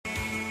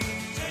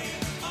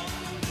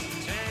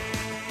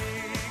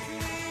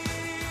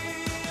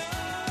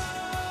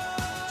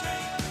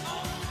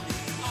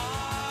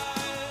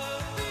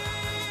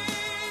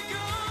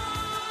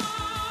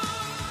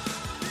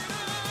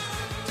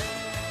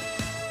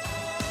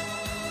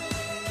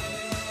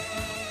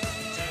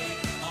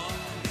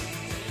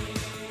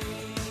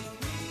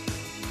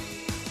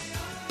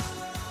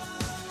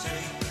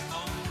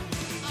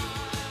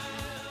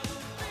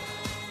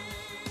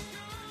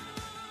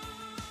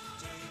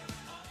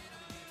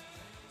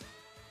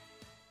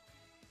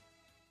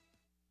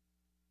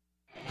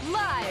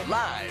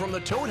Live from the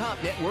Toad Hop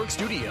Network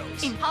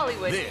studios. In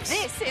Hollywood,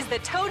 This is the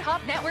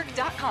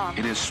ToadHopNetwork.com.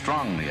 It is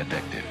strongly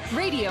addictive.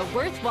 Radio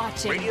worth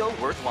watching. Radio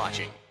worth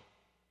watching.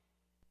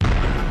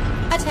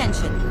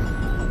 Attention.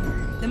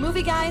 The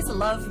movie guys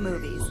love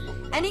movies.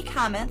 Any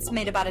comments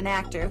made about an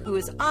actor who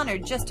is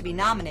honored just to be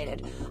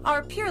nominated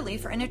are purely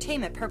for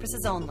entertainment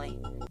purposes only.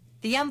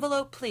 The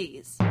envelope,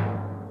 please.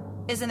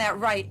 Isn't that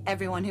right,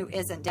 everyone who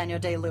isn't Daniel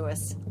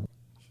Day-Lewis?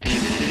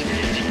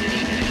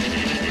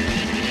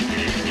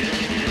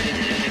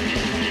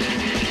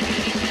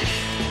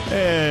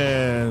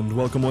 And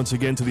welcome once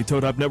again to the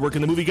Toad Hop Network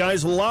and the Movie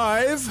Guys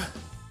Live.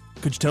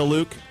 Could you tell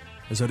Luke?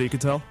 Is that how you could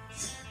tell?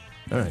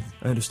 All right,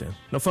 I understand.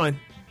 No, fine.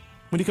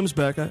 When he comes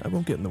back, I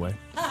won't get in the way.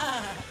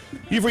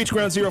 You've reached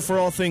Ground Zero for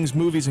all things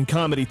movies and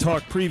comedy,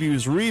 talk,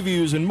 previews,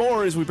 reviews, and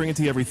more as we bring it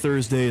to you every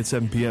Thursday at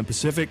 7 p.m.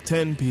 Pacific,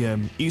 10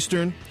 p.m.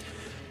 Eastern.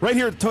 Right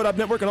here at the Toad Hop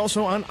Network and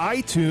also on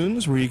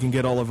iTunes, where you can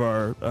get all of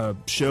our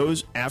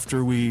shows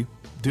after we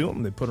do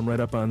them. They put them right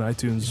up on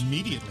iTunes.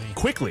 Immediately.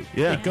 Quickly,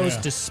 yeah. It goes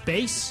to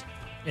space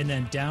and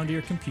then down to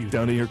your computer.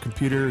 Down to your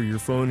computer or your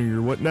phone or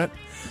your whatnot.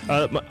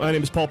 My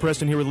name is Paul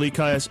Preston, here with Lee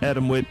Caius,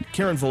 Adam Witt,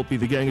 Karen Volpe.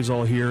 The gang is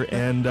all here.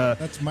 And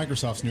that's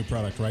Microsoft's new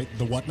product, right?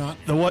 The Whatnot?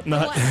 The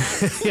Whatnot.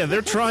 Yeah,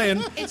 they're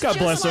trying. It's God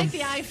bless them. It's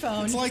just like the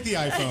iPhone. It's like the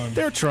iPhone.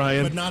 They're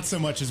trying. But not so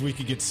much as we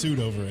could get sued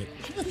over it.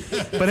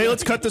 But hey,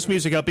 let's cut this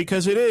music out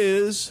because it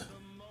is...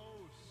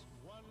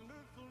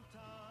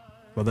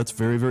 Well, that's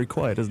very, very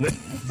quiet, isn't it?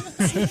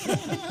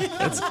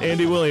 That's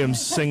Andy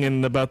Williams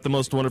singing about the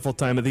most wonderful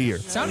time of the year.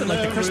 Sounded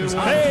like the Christmas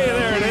holiday. Hey,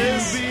 there it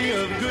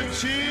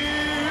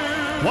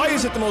is. Why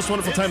is it the most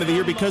wonderful time of the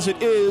year? Because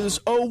it is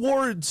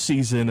award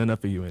season.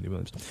 Enough of you, Andy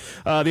Williams.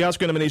 The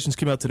Oscar nominations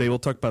came out today. We'll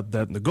talk about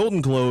that in the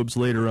Golden Globes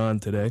later on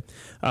today.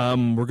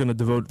 We're going to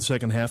devote the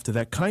second half to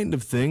that kind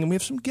of thing, and we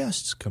have some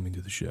guests coming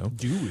to the show.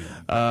 Do we?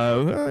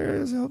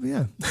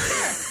 Yeah.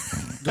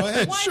 Go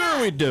ahead.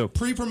 Sure we do.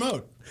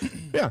 Pre-promote.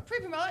 Yeah.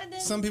 Pre-promote and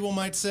then... Some people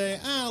might say,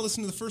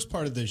 listen to the first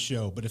part of this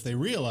show, but if they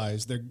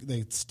realize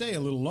they stay a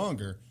little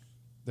longer,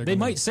 they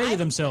might say to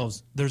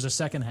themselves, there's a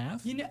second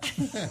half? You know,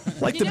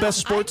 Like the best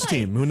sports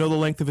team who know the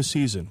length of a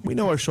season. We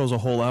know our show's a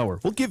whole hour.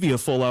 We'll give you a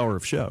full hour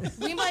of show.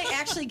 we might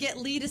actually get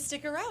Lee to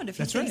stick around if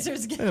he thinks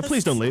there's guests. Yeah,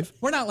 please don't leave.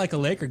 We're not like a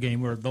Laker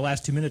game where the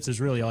last 2 minutes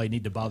is really all you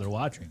need to bother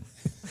watching.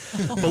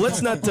 But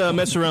let's not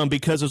mess around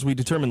because, as we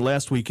determined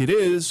last week, it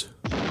is...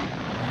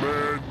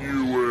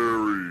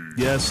 January.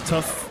 Yes,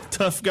 tough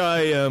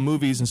guy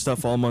movies and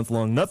stuff all month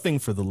long. Nothing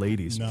for the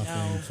ladies.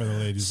 Nothing for the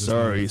ladies.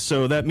 Sorry.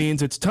 So that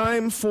means it's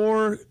time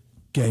for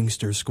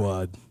Gangster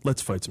Squad.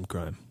 Let's fight some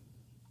crime.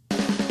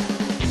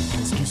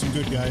 Let's do some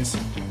good, guys.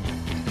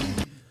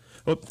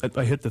 Oh,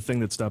 I hit the thing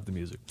that stopped the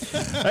music.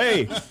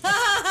 Hey,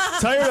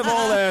 tired of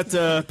all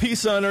that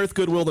peace on earth,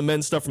 goodwill to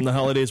men stuff from the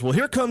holidays? Well,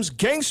 here comes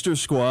Gangster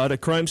Squad, a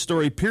crime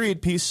story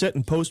period piece set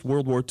in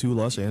post-World War II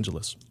Los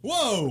Angeles.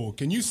 Whoa,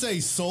 can you say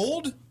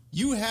sold?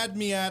 You had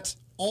me at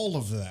all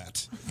of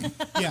that.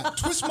 Yeah,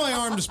 twist my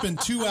arm to spend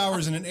 2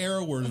 hours in an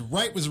era where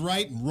right was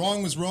right and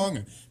wrong was wrong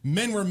and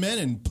men were men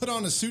and put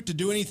on a suit to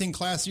do anything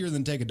classier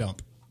than take a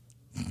dump.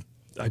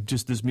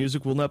 This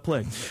music will not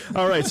play.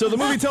 All right, so the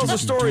movie tells the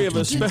story of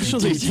a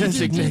specially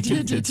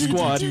designated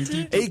squad,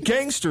 a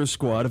gangster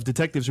squad of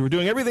detectives who are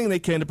doing everything they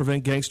can to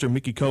prevent gangster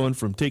Mickey Cohen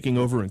from taking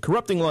over and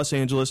corrupting Los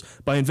Angeles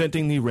by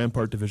inventing the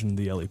Rampart Division of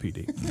the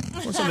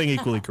LAPD. Or something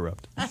equally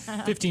corrupt.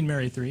 15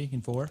 marry 3 in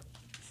 4.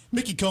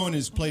 Mickey Cohen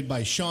is played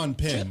by Sean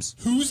Penn,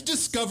 who's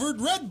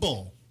discovered Red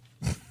Bull.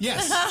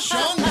 Yes,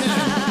 Sean Penn.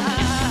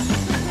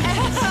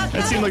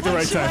 That seemed like the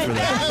right time for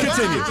that.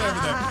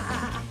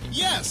 Continue.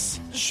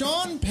 Yes,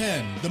 Sean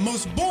Penn, the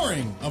most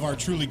boring of our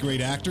truly great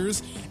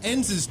actors,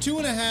 ends his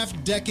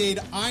 2.5-decade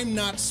I'm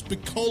Not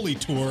Spicoli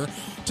tour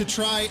to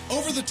try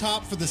over the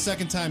top for the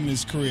second time in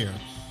his career.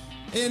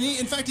 And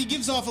in fact, he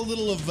gives off a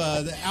little of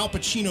the Al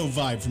Pacino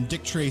vibe from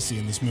Dick Tracy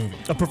in this movie.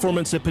 A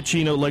performance that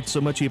Pacino liked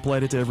so much he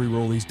applied it to every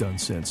role he's done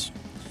since.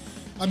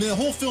 I mean, the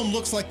whole film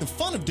looks like the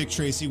fun of Dick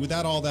Tracy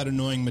without all that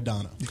annoying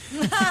Madonna.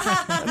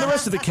 And the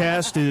rest of the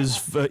cast is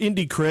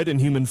indie cred in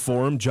human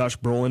form. Josh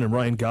Brolin and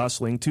Ryan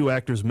Gosling, two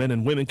actors, men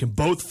and women, can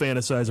both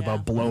fantasize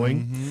about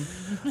blowing.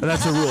 Mm-hmm. And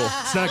that's a rule.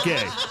 It's not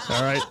gay,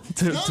 all right?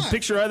 To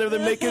picture either of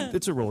them naked,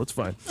 it's a rule. It's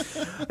fine.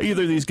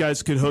 Either of these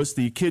guys could host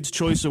the Kids'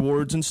 Choice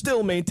Awards and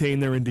still maintain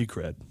their indie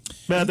cred.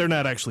 Nah, they're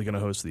not actually going to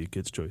host the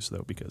Kids' Choice,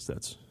 though, because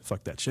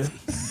fuck that shit.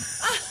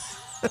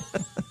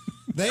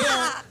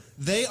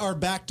 They are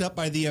backed up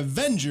by the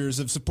Avengers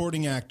of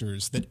supporting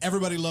actors that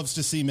everybody loves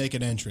to see make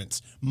an entrance.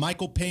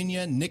 Michael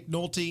Pena, Nick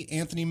Nolte,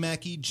 Anthony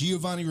Mackie,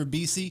 Giovanni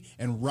Ribisi,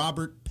 and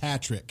Robert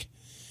Patrick.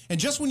 And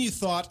just when you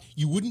thought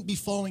you wouldn't be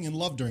falling in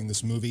love during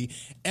this movie,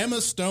 Emma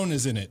Stone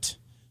is in it.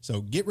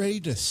 So get ready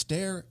to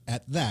stare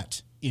at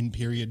that in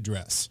period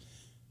dress.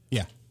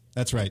 Yeah,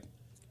 that's right.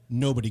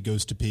 Nobody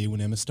goes to pee when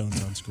Emma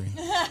Stone's on screen.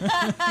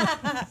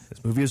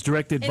 This movie is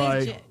directed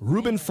by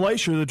Ruben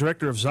Fleischer, the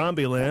director of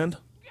Zombieland.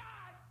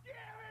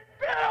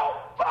 Bill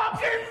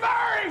fucking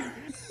Murray!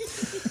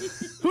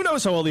 Who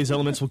knows how all these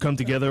elements will come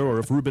together or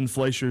if Ruben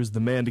Fleischer's the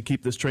man to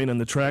keep this train on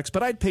the tracks,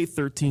 but I'd pay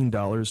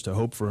 $13 to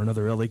hope for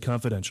another LA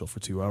Confidential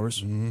for 2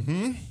 hours.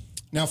 Mm-hmm.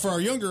 Now, for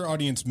our younger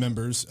audience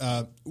members,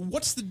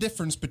 what's the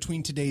difference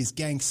between today's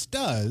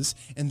gangstas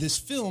and this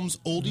film's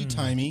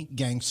oldie-timey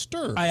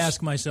gangsters? I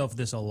ask myself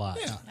this a lot.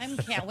 Yeah. I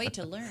can't wait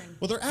to learn.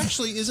 Well, there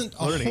actually isn't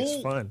a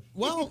Learning's fun.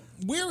 Well,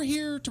 we're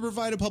here to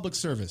provide a public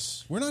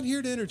service. We're not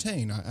here to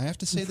entertain. I have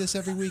to say this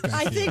every week.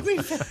 I think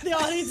the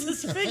audience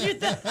has figured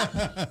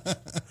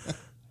that.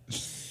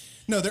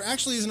 No, there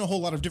actually isn't a whole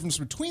lot of difference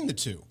between the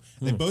two.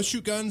 They both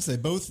shoot guns, they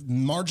both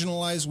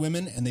marginalize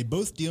women, and they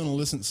both deal in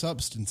illicit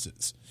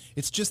substances.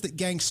 It's just that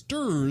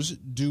gangsters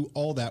do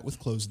all that with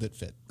clothes that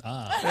fit. Hey,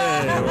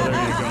 well,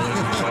 there you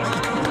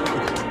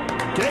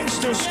go.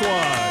 Gangster Squad.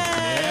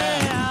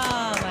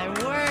 Oh, my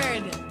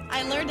word.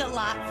 I learned a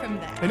lot from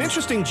that. An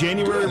interesting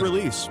January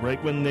release,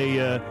 right when they,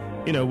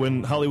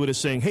 when Hollywood is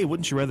saying, hey,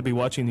 wouldn't you rather be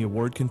watching the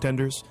award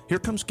contenders? Here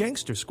comes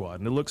Gangster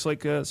Squad, and it looks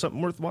like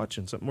something worth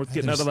watching, something worth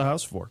getting out of the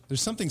house for.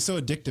 There's something so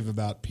addictive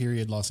about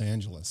period Los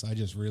Angeles. I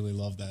just really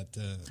love that.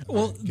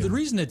 The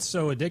reason it's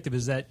so addictive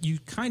is that you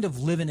kind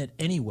of live in it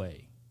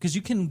anyway. Because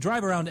you can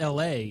drive around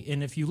L.A.,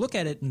 and if you look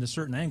at it in a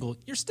certain angle,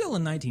 you're still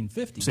in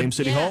 1950. Same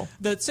City Hall?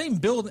 The same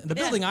building. The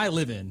building I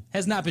live in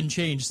has not been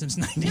changed since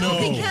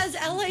 1950. No, because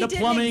L.A. The didn't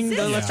plumbing, exist.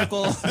 the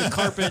electrical, the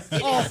carpet,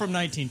 all from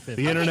 1950.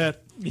 The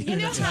internet. You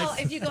know how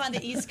if you go on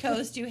the East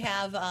Coast, you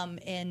have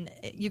in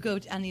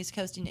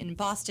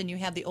Boston, you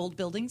have the old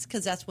buildings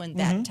because that's when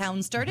that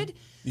town started.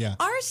 Yeah.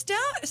 Ours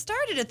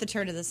started at the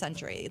turn of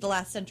the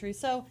last century.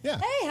 So yeah.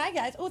 Hey, hi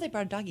guys. Oh, they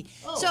brought a doggy.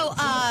 So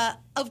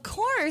of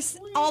course,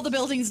 all the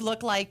buildings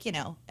look like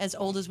as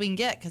old as we can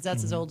get because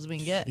that's as old as we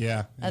can get.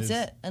 Yeah, that's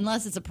it.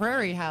 Unless it's a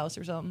prairie house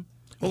or something.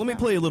 Well, let me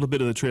play a little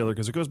bit of the trailer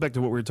because it goes back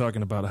to what we were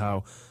talking about,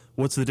 how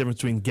what's the difference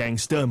between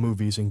gangsta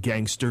movies and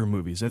gangster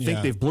movies. I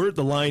think they've blurred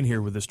the line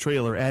here with this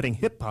trailer, adding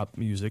hip-hop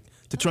music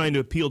to trying to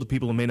appeal to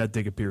people who may not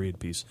dig a period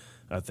piece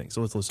thing.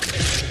 So let's listen.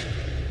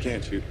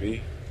 Can't shoot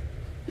me.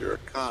 You're a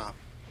cop.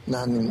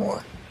 Not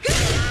anymore.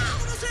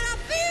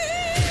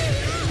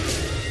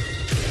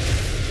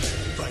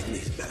 Fighting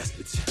these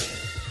bastards.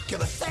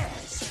 Kill us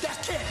fast.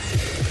 That's it.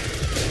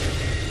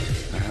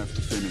 I have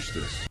to finish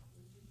this.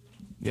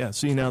 Yeah,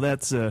 see, now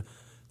that's... they're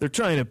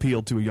trying to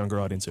appeal to a younger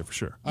audience here for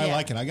sure. I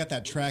like it. I got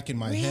that track in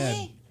my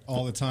head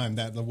all the time.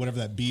 That whatever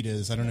that beat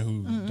is. I don't know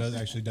who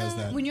actually does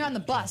that. When you're on the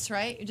bus,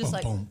 right? You're just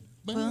Boom,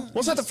 boom. Well,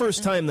 it's not the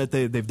first time that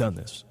they've done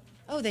this.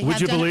 Oh, they Would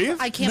have you done believe?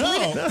 it. I can't No.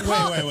 believe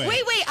it.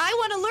 Wait. I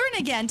want to learn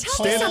again.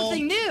 Tell me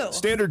something new.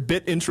 Standard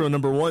bit intro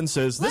number 1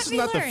 says, this is me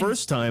not the learn.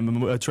 first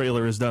time a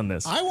trailer has done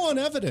this. I want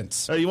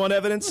evidence. You want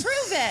evidence?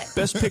 Prove it.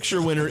 Best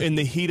Picture winner in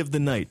The Heat of the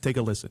Night. Take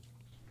a listen.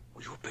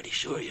 Well, you're pretty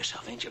sure of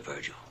yourself, ain't you,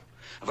 Virgil?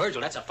 Virgil,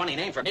 that's a funny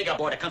name for a nigger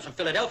boy that comes from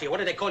Philadelphia. What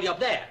do they call you up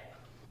there?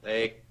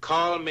 They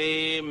call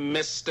me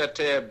Mr.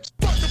 Tibbs.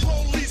 Fuck the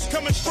police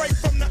coming straight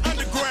from the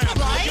underground.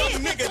 Right?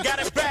 Young nigga got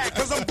it bad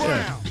because I'm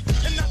brown.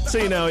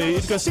 See, now,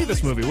 you'd go see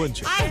this movie,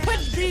 wouldn't you? I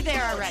would be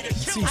there already.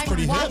 Seems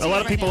pretty hip. A lot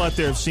of people out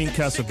there have seen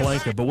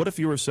Casablanca, but what if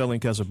you were selling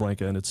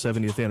Casablanca and its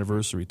 70th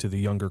anniversary to the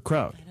younger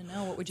crowd? I don't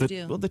know. What would you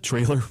do? Well, the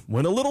trailer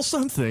went a little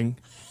something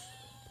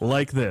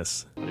like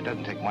this. But it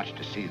doesn't take much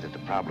to see that the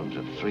problems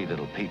of 3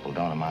 little people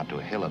don't amount to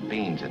a hill of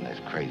beans in this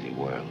crazy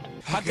world.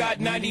 I got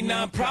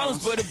 99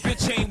 problems, but a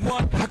bitch ain't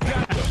one. I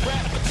got the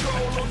rap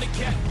patrol on the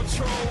cat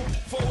patrol.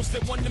 Foes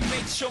that want to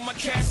make sure my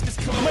casket's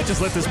closed. I might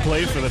just let this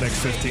play for the next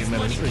 15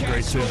 minutes. It'd be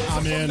great, too.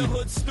 I'm in.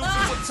 This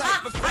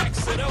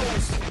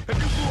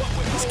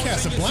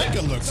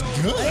Casablanca looks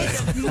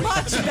good.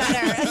 Much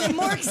better and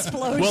more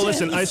explosions. Well,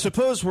 listen, I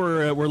suppose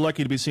we're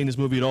lucky to be seeing this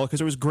movie at all because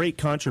there was great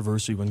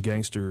controversy when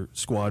Gangster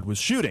Squad was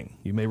shooting.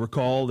 You may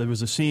recall there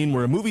was a scene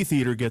where a movie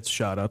theater gets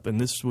shot up, and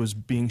this was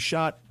being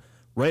shot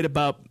right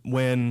about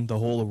when the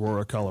whole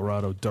Aurora,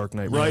 Colorado Dark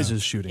Knight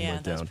Rises shooting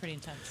went down. That was pretty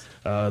intense.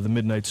 The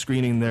midnight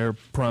screening there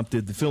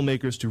prompted the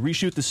filmmakers to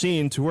reshoot the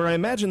scene to where I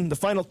imagine the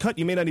final cut,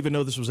 you may not even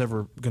know this was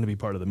ever going to be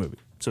part of the movie.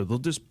 So they'll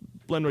just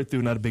blend right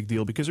through, not a big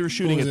deal, because they were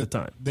shooting at the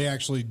time. They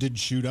actually did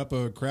shoot up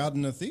a crowd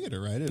in a theater,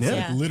 right? It's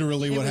Yeah. like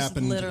literally It what was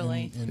happened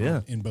literally.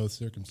 in both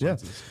Yeah.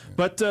 circumstances.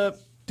 But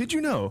did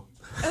you know?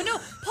 Oh, no.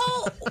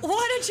 Paul,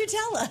 why don't you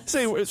tell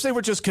us? Say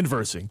we're just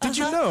conversing. Did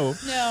you know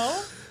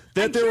No.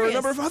 that I'm there were a curious.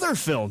 number of other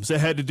films that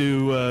had to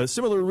do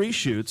similar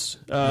reshoots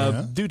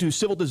due to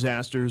civil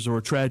disasters or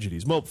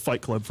tragedies? Well,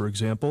 Fight Club, for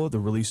example, the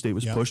release date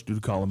was pushed due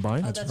to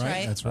Columbine. Oh, that's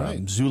right. That's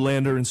right.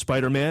 Zoolander and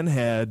Spider-Man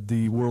had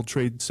the World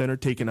Trade Center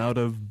taken out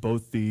of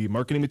both the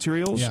marketing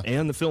materials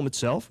and the film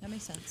itself. That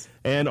makes sense.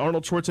 And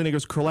Arnold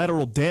Schwarzenegger's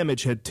Collateral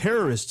Damage had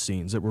terrorist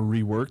scenes that were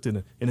reworked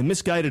in a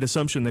misguided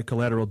assumption that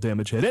Collateral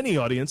Damage had any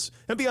audience,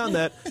 and beyond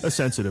that, a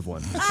sensitive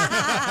one.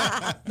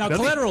 Now,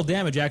 Collateral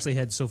Damage actually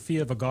had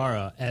Sofia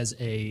Vergara as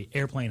a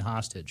airplane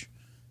hostage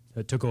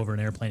that took over an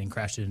airplane and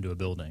crashed it into a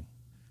building.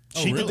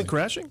 She did the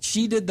crashing?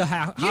 She did the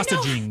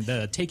hostaging,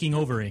 the taking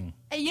overing.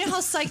 And you know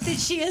how psyched that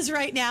she is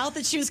right now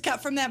that she was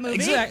cut from that movie?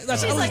 Exactly.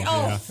 That's She's like,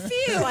 yeah.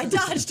 phew, I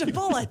dodged a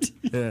bullet.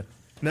 Yeah.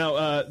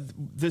 Now,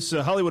 this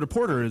Hollywood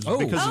Reporter is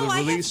because of the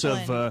release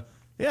of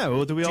Yeah,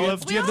 well, do we all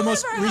have... Do you have the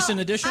most recent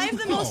edition? I have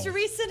the most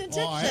recent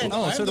edition. I have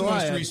the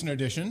most recent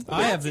edition.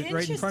 I have it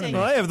right in front of me.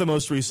 Well, I have the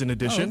most recent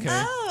edition.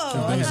 Oh, For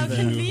those how of you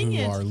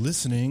convenient. who are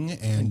listening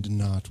and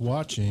not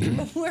watching,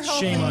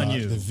 Shame on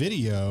you. the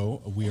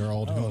video, we are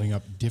all holding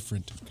up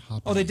different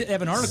copies. Oh, they did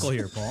have an article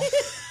here, Paul.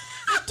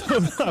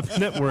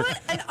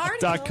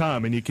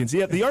 ToadHopNetwork.com, and you can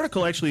see the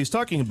article actually is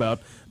talking about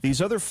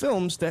these other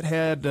films that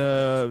had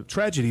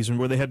tragedies and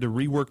where they had to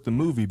rework the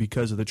movie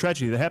because of the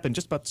tragedy that happened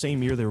just about the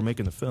same year they were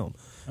making the film.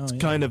 It's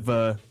kind of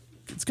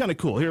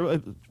cool. Here,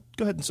 go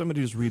ahead and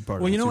somebody just read part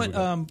of it. Well, you know what,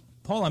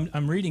 Paul,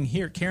 I'm reading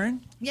here.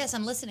 Karen? Yes,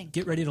 I'm listening.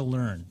 Get ready to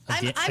learn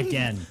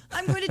again.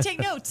 I'm going to take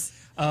notes.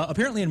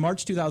 Apparently, in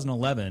March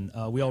 2011,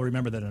 we all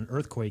remember that an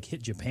earthquake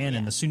hit Japan,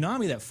 and the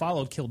tsunami that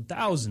followed killed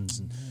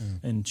thousands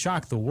and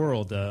shocked the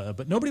world.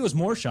 But nobody was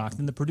more shocked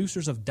than the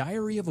producers of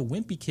Diary of a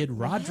Wimpy Kid,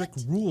 Roderick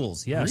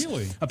Rules. Yes.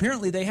 Really?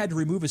 Apparently, they had to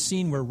remove a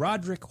scene where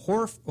Roderick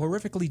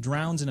horrifically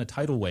drowns in a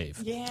tidal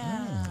wave.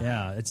 Yeah.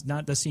 Yeah, it's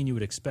not the scene you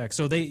would expect.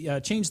 So they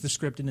changed the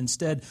script, and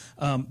instead,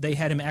 they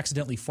had him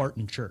accidentally fart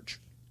in church.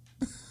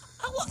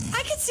 Oh, well,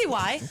 I can see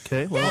why.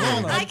 Okay, well,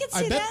 yeah, I can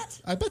see that.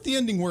 I bet the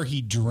ending where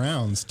he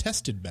drowns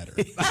tested better.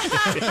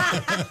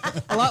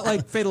 A lot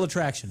like Fatal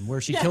Attraction, where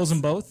she kills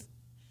them both.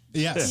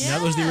 Yes. Yeah.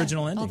 That was the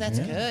original ending. Oh, that's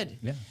good.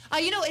 Yeah.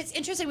 It's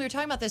interesting we were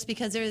talking about this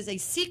because there is a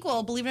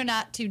sequel, believe it or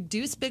not, to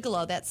Deuce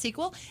Bigalow. That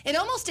sequel, it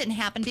almost didn't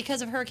happen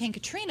because of Hurricane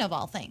Katrina, of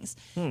all things.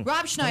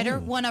 Rob Schneider,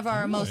 one of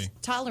our most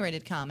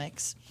tolerated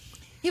comics,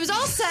 he was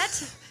all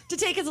set to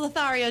take his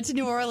Lothario to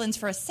New Orleans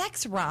for a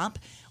sex romp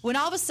when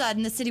all of a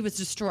sudden the city was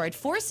destroyed,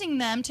 forcing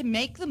them to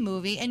make the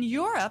movie in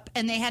Europe,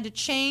 and they had to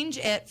change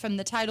it from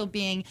the title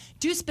being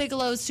Deuce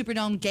Bigelow's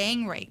Superdome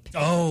Gang Rape.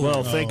 Oh.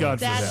 Well, thank God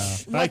for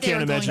That's that. what I they can't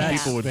were going imagine to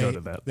people would have. go to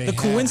that. They The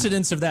have.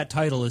 coincidence of that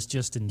title is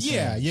just insane.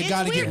 Yeah, you It's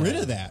got to get weird.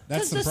 rid of that.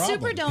 That's the Because the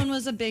problem. Superdome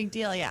was a big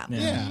deal, yeah.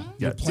 Yeah.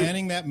 You're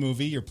planning that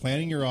movie, you're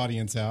planning your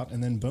audience out,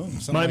 and then boom.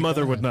 My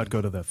mother would not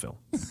go to that film.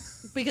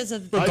 Because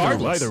of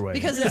Either way.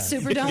 Because of the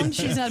Superdome?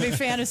 She's not a big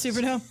fan of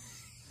Superdome?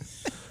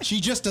 She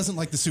just doesn't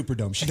like the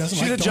Superdome. She doesn't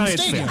She's like a Dome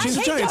Giants Stadium. fan. She's a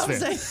hate Giants Dome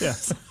fan. Stadium.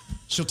 Yeah.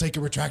 She'll take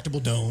a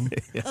retractable dome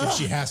if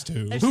she has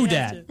to. Who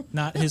dat?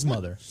 Not his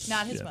mother.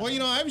 Not his mother.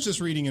 Well, I was just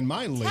reading in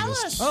my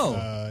latest us. issue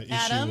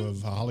Adam?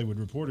 of Hollywood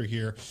Reporter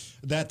here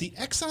that the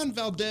Exxon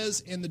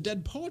Valdez and the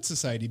Dead Poets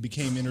Society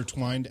became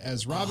intertwined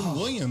as Robin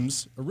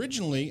Williams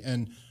originally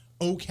and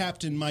 "Oh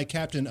Captain, My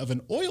Captain" of an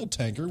oil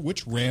tanker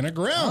which ran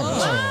aground.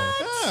 Yeah.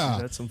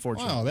 That's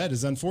unfortunate. Wow, that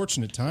is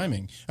unfortunate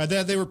timing.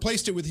 They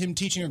replaced it with him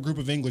teaching a group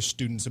of English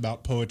students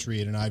about poetry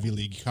at an Ivy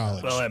League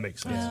college. Well, that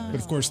makes sense. But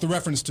of course, the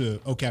reference to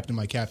 "Oh Captain,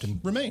 My Captain"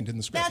 remained in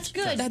the script. That's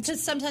good.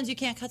 Because sometimes you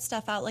can't cut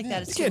stuff out like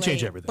that. It's You too can't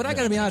change late. everything. But I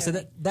got to be honest,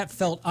 that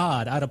felt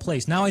odd, out of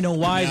place. Now I know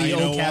why Now the you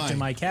know "Oh Captain,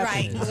 why. My Captain"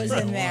 Right, is. it was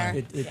in there.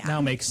 It now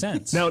makes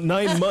sense. Now,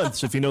 9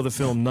 months, if you know the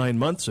film 9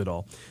 Months at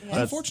all.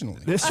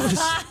 Unfortunately.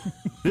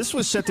 This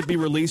was set to be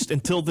released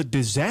until the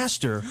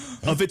disaster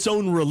of its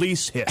own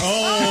release hit.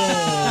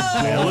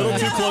 Oh! A little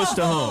too close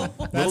to home.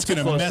 That's going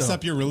to mess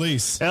up your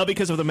release. Well,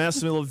 because of the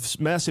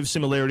massive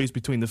similarities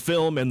between the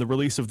film and the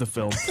release of the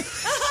film.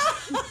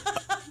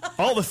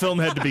 All the film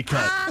had to be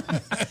cut.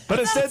 But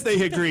instead, they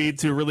agreed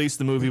to release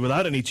the movie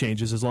without any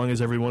changes as long as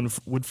everyone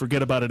would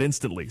forget about it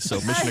instantly. So,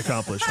 mission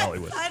accomplished,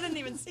 Hollywood. I didn't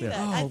even see that.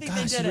 Oh, I think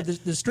gosh, they did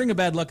it. the string of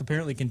bad luck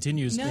apparently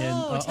continues. No,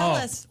 and, tell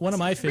us. One of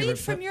my favorite. Read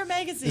from your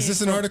magazine. Is this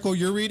an article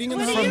you're reading?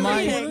 What are From you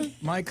my, reading?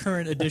 my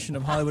current edition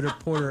of Hollywood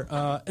Reporter,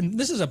 and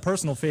this is a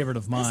personal favorite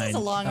of mine. This is a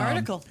long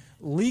article.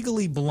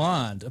 Legally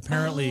Blonde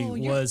apparently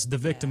was the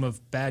victim of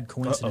bad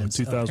coincidence.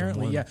 2001.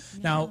 Apparently, yeah.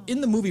 Now,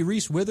 in the movie,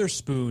 Reese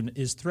Witherspoon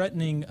is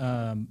threatening.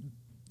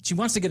 She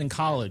wants to get in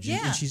college,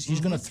 and she's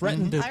going to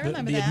threaten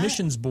the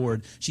admissions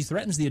board. She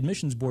threatens the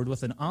admissions board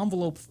with an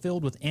envelope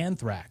filled with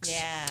anthrax.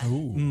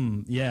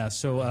 Yeah.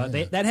 So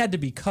that had to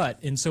be cut,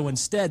 and so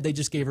instead they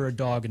just gave her a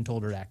dog and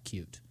told her to act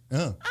cute.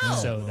 Oh.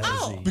 So that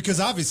was the... Because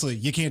obviously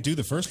you can't do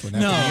the first one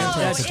after No, the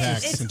anthrax it's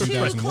attacks in too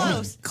 2001.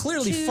 close.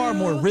 Clearly far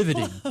more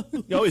riveting.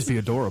 You always be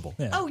adorable.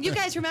 Yeah. Oh, you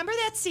guys remember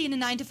that scene in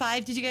 9 to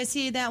 5? Did you guys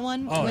see that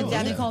one Oh, with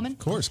Dabney Coleman? Of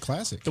course,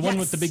 classic. The one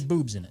with Yes. the big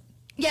boobs in it.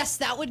 Yes,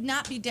 that would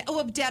not be.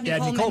 Dabney Dabney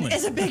Coleman Coleman.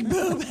 is a big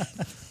boob.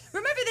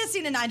 Remember that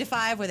scene in 9 to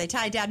 5 where they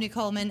tied Dabney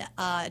Coleman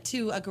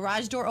to a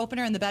garage door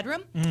opener in the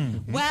bedroom?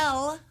 Mm-hmm.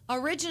 Well,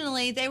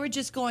 originally they were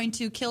just going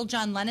to kill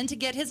John Lennon to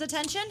get his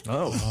attention.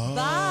 Oh.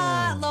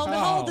 But lo and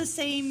behold, the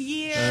same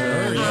year. Sure,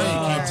 yeah,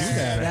 you can't do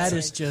that. That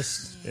is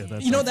just... Yeah,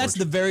 that's that's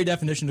the very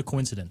definition of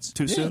coincidence.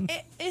 Too soon?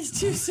 It is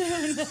too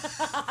soon.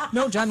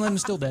 No, John Lennon's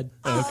still dead.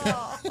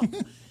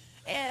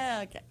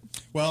 Yeah, okay.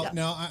 Well,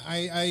 now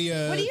I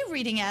What are you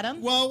reading,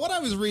 Adam? Well, what I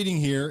was reading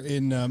here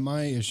in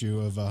my issue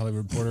of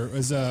Hollywood Reporter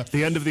was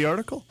the end of the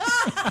article?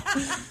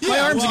 My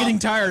arms are getting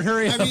tired.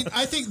 Hurry up. I mean,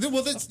 I think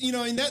that's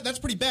and that's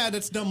pretty bad.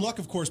 That's dumb luck,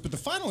 of course. But the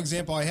final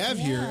example I have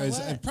here is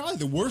probably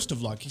the worst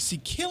of luck. You see,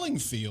 Killing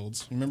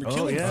Fields. Remember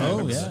Killing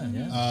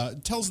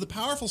Fields? Tells the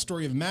powerful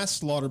story of mass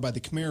slaughter by the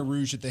Khmer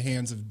Rouge at the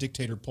hands of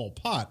dictator Pol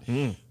Pot.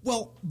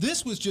 Well,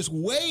 this was just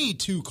way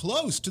too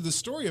close to the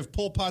story of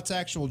Pol Pot's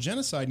actual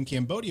genocide in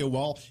Cambodia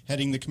while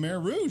heading the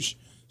Khmer Rouge.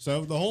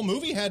 So the whole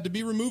movie had to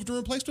be removed and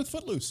replaced with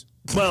Footloose.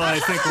 Well, I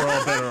think we're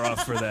all better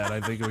off for that.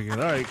 I think we can.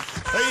 All right.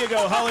 There you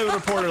go. Hollywood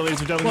Reporter, ladies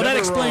and gentlemen. Well, that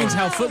Never explains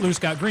wrong. how Footloose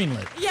got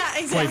greenlit. Yeah,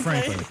 exactly. Quite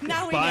frankly.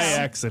 Now we By know.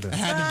 accident. It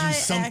had to do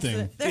something.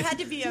 Accident. There had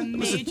to be a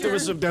major... There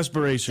was some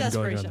desperation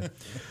going on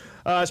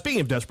there.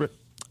 Speaking of desperate,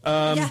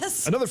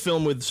 yes. another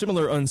film with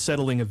similar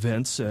unsettling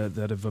events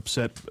that have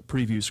upset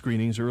preview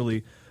screenings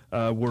early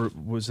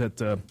was at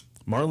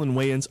Marlon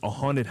Wayans' A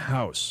Haunted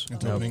House.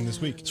 It's opening this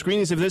week.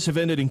 Screenings of this have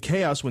ended in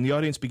chaos when the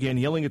audience began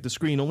yelling at the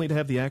screen, only to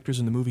have the actors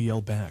in the movie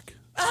yell back.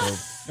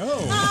 So.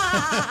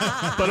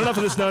 But enough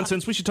of this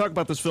nonsense. We should talk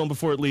about this film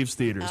before it leaves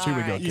theaters. Here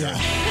we go, Karen.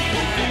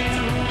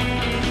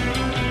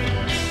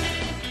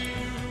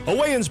 A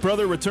Wayans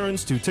brother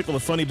returns to tickle the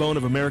funny bone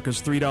of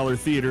America's $3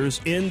 theaters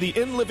in the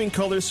in living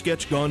color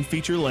sketch gone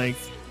feature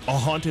length, A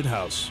Haunted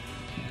House.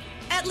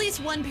 At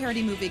least one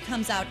parody movie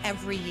comes out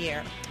every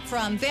year.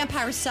 From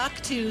Vampires Suck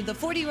to The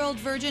 40-Year-Old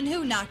Virgin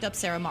Who Knocked Up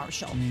Sarah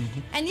Marshall. Mm-hmm.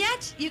 And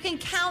yet, you can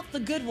count the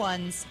good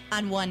ones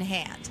on one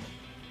hand.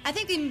 I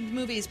think these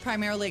movies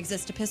primarily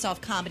exist to piss off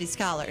comedy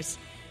scholars.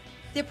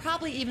 They're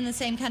probably even the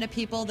same kind of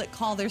people that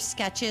call their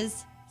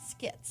sketches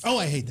skits. Oh,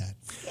 I hate that.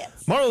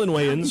 Skits. Marlon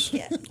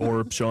Wayans,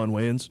 or Sean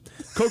Wayans,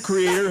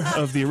 co-creator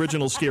of the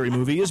original Scary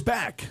Movie, is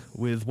back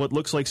with what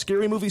looks like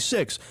Scary Movie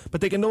 6,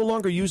 but they can no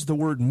longer use the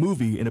word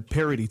movie in a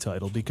parody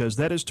title because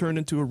that has turned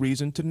into a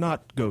reason to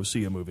not go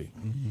see a movie.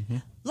 Mm-hmm.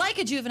 Like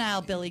a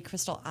juvenile Billy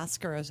Crystal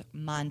Oscars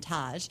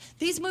montage,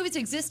 these movies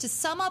exist to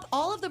sum up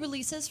all of the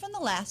releases from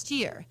the last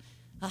year.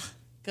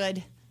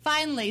 Good.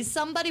 Finally,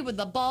 somebody with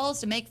the balls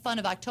to make fun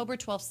of October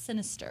 12th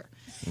Sinister.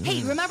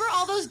 Hey, remember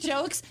all those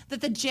jokes that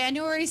the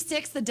January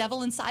 6th, The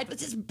Devil Inside was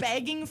just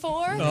begging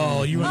for?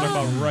 Oh, you were talking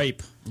about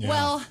Ripe.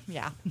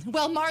 Yeah.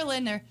 Well,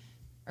 Marlon,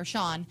 or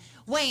Sean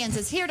Wayans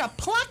is here to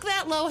pluck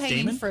that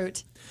low-hanging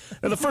fruit.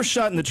 Now, the first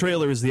shot in the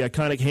trailer is the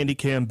iconic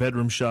handycam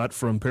bedroom shot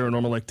from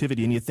Paranormal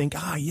Activity, and you think,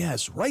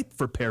 yes, ripe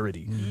for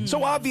parody.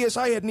 So obvious,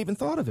 I hadn't even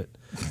thought of it.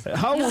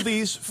 How will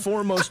these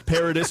foremost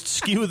parodists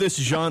skew this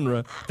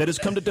genre that has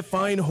come to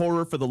define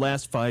horror for the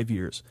last 5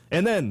 years?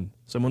 And then,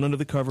 someone under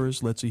the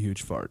covers lets a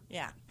huge fart.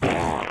 Yeah.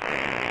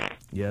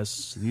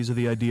 Yes, these are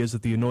the ideas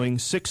that the annoying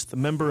sixth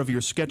member of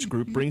your sketch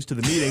group brings to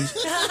the meetings.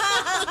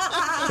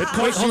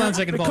 Hold on a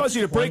second. It caused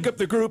you to break up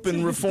the group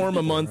and reform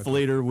a month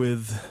later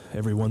with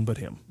everyone but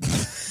him.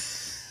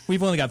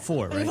 We've only got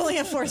 4, right? We've only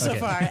got 4 so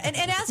far. And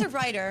as a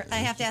writer, I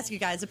have to ask you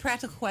guys a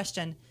practical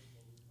question.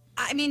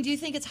 I mean, do you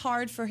think it's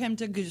hard for him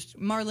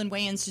Marlon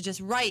Wayans, to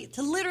just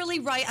literally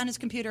write on his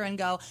computer and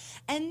go,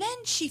 and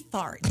then she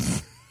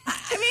farts?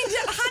 I mean,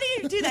 how do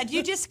you do that? Do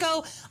you just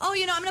go, I'm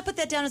going to put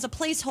that down as a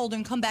placeholder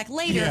and come back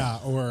later? Yeah,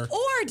 or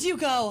do you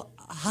go,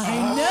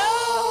 I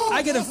know.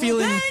 I get a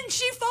feeling. Then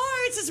she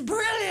farts. It's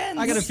brilliant.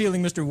 I got a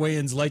feeling Mr.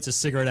 Wayans lights a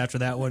cigarette after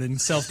that one in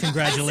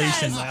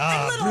self-congratulation.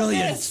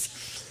 Brilliant.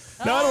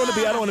 No, I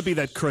don't want to be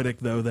that critic,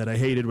 though, that I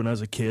hated when I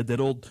was a kid. That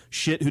old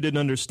shit who didn't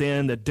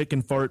understand that dick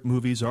and fart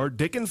movies are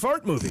dick and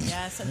fart movies.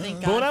 Yes, I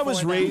think. But when I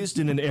was raised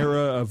in an era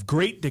of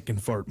great dick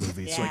and fart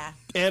movies, like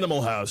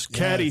Animal House,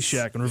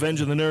 Caddyshack, and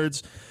Revenge of the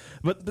Nerds.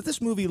 But this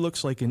movie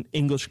looks like an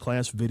English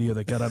class video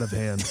that got out of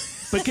hand,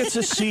 but gets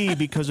a C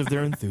because of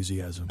their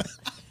enthusiasm.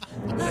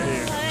 There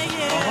you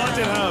go. A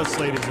Haunted House,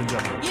 ladies and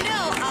gentlemen. You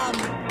know,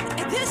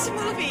 this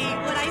movie,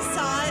 when I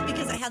saw it,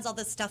 because it has all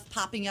this stuff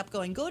popping up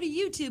going, go to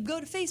YouTube, go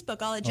to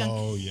Facebook, all that junk.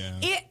 Oh, yeah.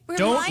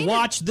 Don't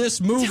watch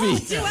this movie.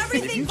 Don't do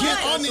everything but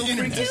Get on the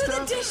internet. do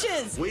the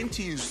dishes. Wait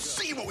until you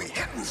see what we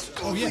have.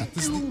 Oh, yeah.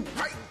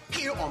 Right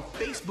here on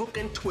Facebook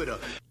and Twitter.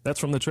 That's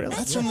from the trailer.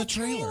 That's from the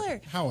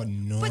trailer. How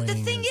annoying. But the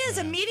thing is,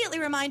 that? immediately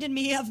reminded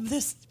me of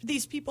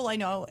these people I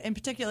know in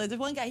particular. There's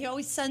one guy, he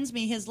always sends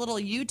me his little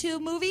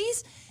YouTube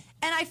movies.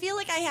 And I feel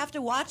like I have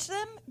to watch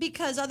them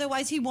because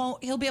otherwise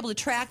he'll be able to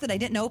track that I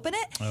didn't open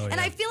it. Oh, yeah. And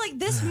I feel like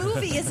this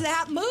movie is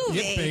that movie.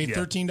 You paid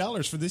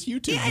 $13 for this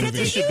YouTube and movie.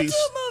 it's a YouTube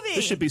movie.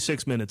 This should be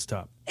 6 minutes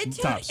tops.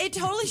 It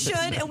totally should,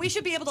 and we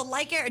should be able to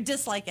like it or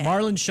dislike it.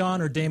 Marlon,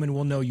 Sean, or Damon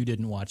will know you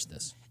didn't watch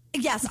this.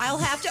 Yes, I'll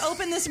have to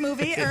open this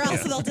movie or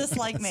else they'll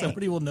dislike me.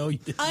 Somebody will know you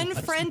didn't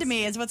Unfriend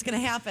me is what's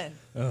going to happen.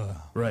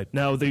 Right.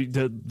 Now,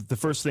 the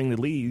first thing that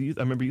Lee,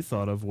 I remember you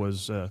thought of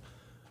was,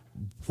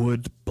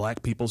 would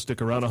black people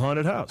stick around a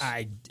haunted house?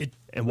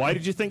 And why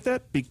did you think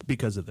that?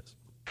 Because of this.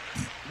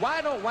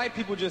 Why don't white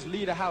people just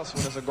leave the house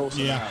when there's a ghost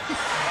in the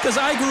house? Because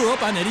I grew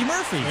up on Eddie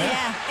Murphy.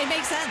 Yeah, it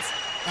makes sense.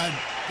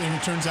 And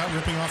it turns out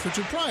ripping off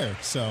Richard Pryor.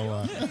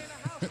 So,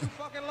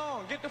 Fucking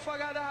long. Get the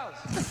fuck out of the house.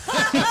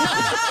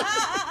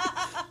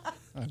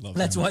 I love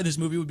That's why this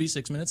movie would be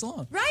 6 minutes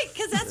long. Right,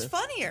 because that's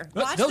funnier.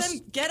 Watch them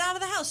get out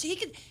of the house.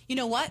 You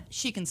know what?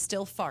 She can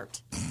still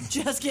fart.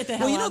 Just get the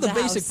hell out of the house.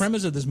 Well, the basic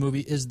premise of this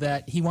movie is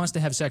that he wants to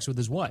have sex with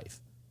his wife.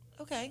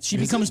 Okay. She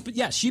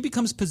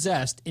becomes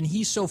possessed, and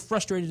he's so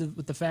frustrated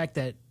with the fact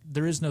that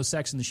there is no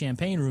sex in the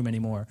champagne room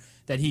anymore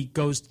that he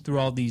goes through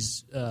all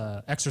these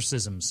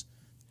exorcisms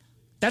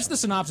That's the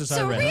synopsis I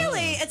So read.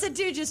 really, it's a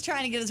dude just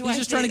trying to get his wife. He's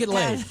just trying to get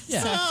laid.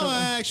 Yeah. No,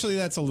 actually,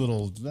 that's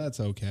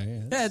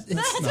okay. That's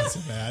not so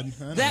bad.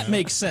 I don't That know.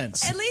 makes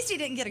sense. At least he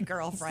didn't get a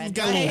girlfriend.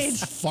 Got a little Right?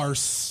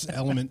 farce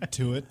element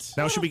to it.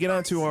 Now, should we get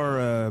on to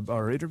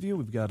our interview?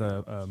 We've got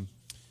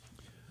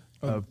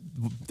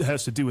it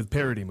has to do with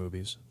parody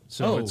movies,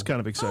 so it's kind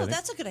of exciting. Oh,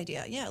 that's a good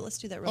idea. Yeah, let's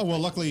do that real Oh, well,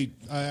 quick. luckily,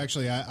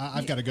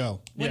 I've got to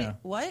go.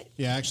 What?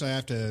 Yeah, actually, I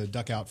have to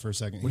duck out for a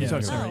second. What are you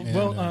talking about? And,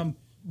 Well,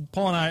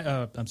 Paul and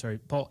I,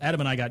 Adam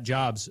and I got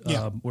jobs.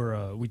 Yeah.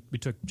 We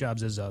took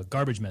jobs as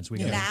garbage men. So we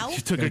got Now?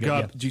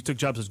 You took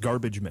jobs as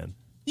garbage men.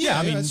 yeah,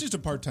 I mean, mean, it's just a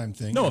part-time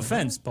thing. No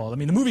offense, Paul. I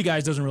mean, the movie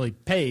guys doesn't really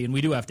pay, and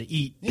we do have to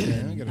eat.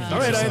 I gotta All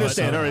right, I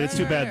understand. All right, it's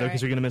too All bad right, though,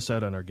 because all you're going to miss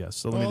out on our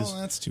guests. So let me Well, just.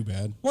 that's too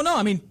bad. Well, no,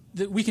 I mean,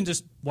 we can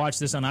just watch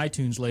this on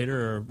iTunes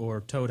later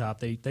or Toad Hop.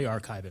 They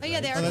archive it. Oh, yeah,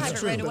 right? they Oh, archive that's it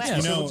true. right away. Yeah,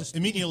 You so know, we'll just-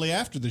 immediately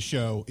after the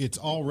show, it's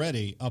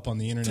already up on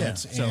the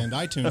internet and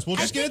iTunes. We'll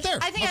just get it there.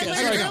 I think Okay, I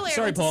sorry, learned go. earlier.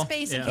 Sorry, went to Paul.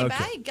 space and Yeah. came Okay.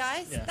 back,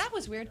 guys. Yeah. That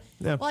was weird.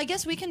 Yeah. Well, I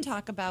guess we can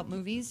talk about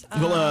movies.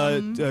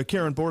 Well,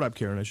 Karen, board up,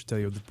 Karen, I should tell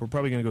you. We're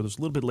probably going to go this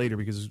a little bit later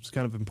because it's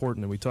kind of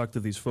important, and we talked to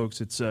these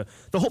folks. It's the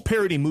whole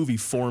parody movie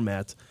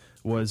format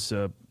was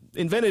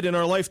invented in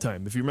our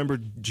lifetime. If you remember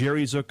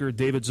Jerry Zucker,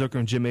 David Zucker,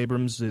 and Jim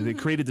Abrams, they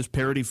created this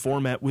parody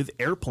format with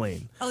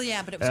Airplane. Oh,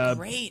 yeah, but it was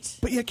great.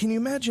 But yeah, can you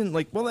imagine,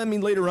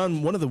 later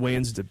on, one of the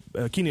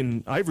Wayans,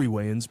 Keenan Ivory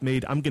Wayans,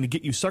 made I'm Gonna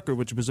Get You Sucker,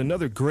 which was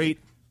another great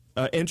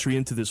entry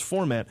into this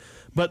format.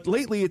 But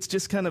lately, it's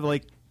just kind of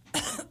like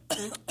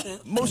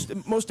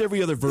most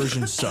every other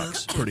version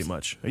sucks, pretty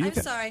much. Are you I'm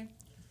okay? sorry.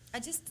 I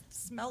just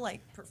smell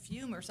like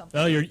perfume or something.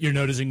 Oh, you're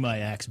noticing my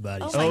Axe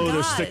body. Oh, my God.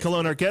 There's the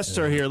cologne. Our guests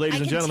are here, ladies I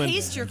and can gentlemen.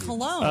 taste your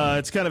cologne.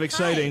 It's kind of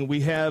exciting. Hi. We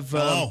have.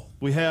 Hello.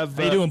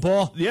 How you doing,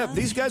 Paul? Yeah,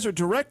 these guys are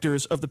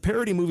directors of the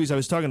parody movies I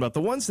was talking about.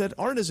 The ones that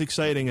aren't as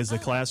exciting as the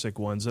classic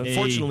ones.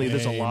 Unfortunately,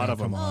 there's a lot of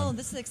them. Oh,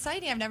 this is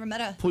exciting. I've never met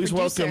a Please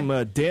producer.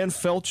 welcome Dan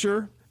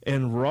Felcher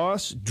and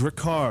Ross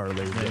Driccar.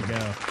 There you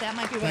go. That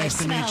might be what Nice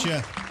I to meet smell.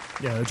 you.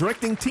 Yeah,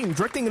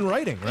 directing and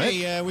writing, right?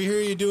 Hey, we hear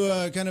you do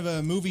a kind of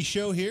a movie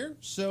show here,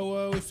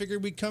 so we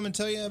figured we'd come and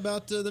tell you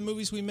about the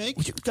movies we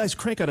make. You guys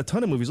crank out a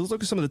ton of movies. Let's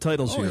look at some of the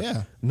titles Oh, here.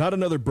 yeah. Not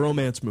Another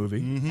Bromance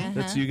Movie.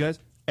 That's you guys.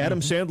 Adam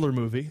Sandler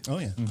movie. Oh,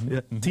 yeah. Yeah.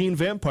 Teen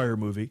Vampire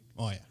movie.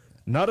 Oh, yeah.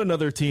 Not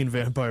Another Teen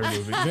Vampire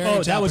movie.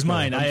 Oh, that was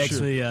mine. I'm I sure.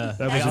 actually, That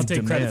was I'll in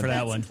take credit demand. for that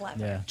That's one. clever.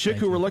 Yeah. Chick thank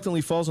who you.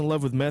 reluctantly falls in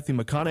love with Matthew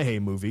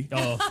McConaughey movie.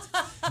 Oh,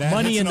 That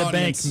money hits in an the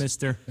audience. bank,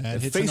 mister. That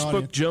hits an Facebook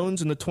audience.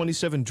 Jones and the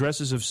 27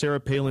 Dresses of Sarah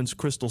Palin's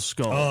Crystal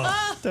Skull.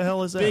 What the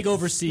hell is that? Big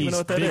overseas. You know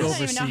what that Big is? I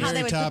don't even know how overseas.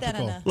 they would put that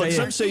topical. in a... Look, Yeah,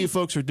 some yeah. say you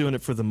folks are doing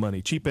it for the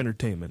money, cheap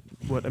entertainment.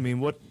 How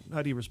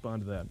do you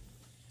respond to that?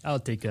 I'll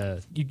take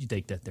you can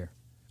take that there.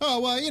 Oh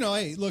well,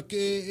 hey, look.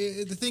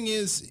 The thing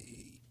is,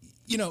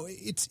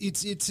 it's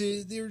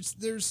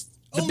there's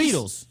The only,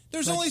 Beatles.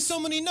 There's only so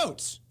many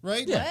notes,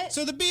 right? Yeah. What?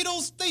 So the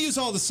Beatles, they use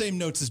all the same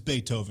notes as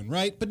Beethoven,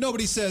 right? But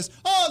nobody says,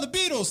 "Oh, the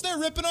Beatles, they're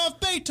ripping off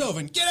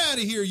Beethoven. Get out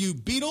of here, you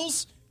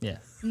Beatles." Yeah.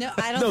 No,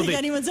 I don't No, think they-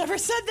 anyone's ever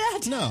said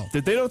that. No.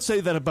 They don't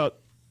say that about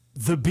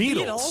the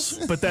Beatles,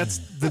 Beatles. but that's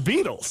the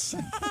Beatles.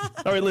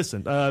 All right,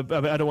 listen. I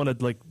don't want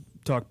to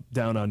talk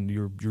down on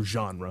your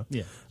genre.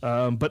 Yeah.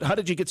 But how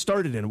did you get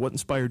started in it? What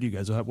inspired you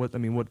guys? What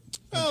did you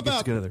get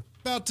together?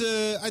 About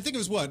I think it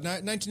was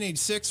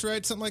 1986,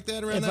 right? Something like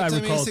that. Around If that I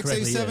time, recall 86,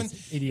 correctly, 87.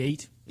 yes.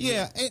 88.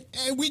 Yeah,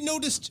 and we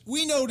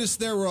noticed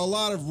there were a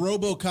lot of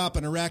RoboCop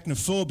and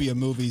arachnophobia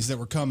movies that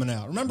were coming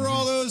out. Remember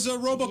all those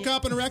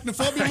RoboCop and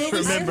arachnophobia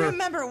movies? I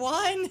remember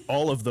one.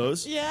 All of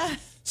those? Yeah.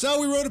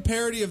 So we wrote a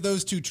parody of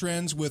those two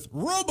trends with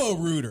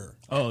Robo-Rooter.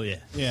 Oh yeah.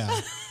 Yeah,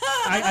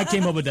 I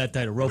came up with that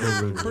title,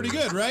 Robo-Rooter. pretty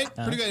good, right?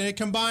 Pretty good. And it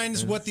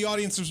combines what the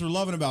audiences were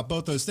loving about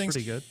both those things.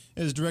 Pretty good.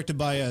 It was directed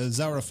by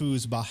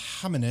Zarafuz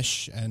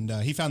Bahamanish, and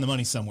he found the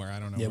money somewhere. I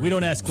don't know. Yeah, where we he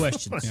don't found ask it.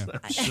 questions.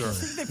 Yeah. Sure.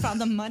 They found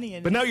the money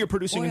in But now you're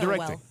producing and oil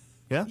directing. well.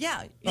 Yeah?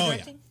 Yeah. You're Oh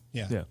directing?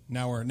 yeah. Yeah.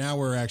 Now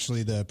we're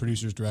actually the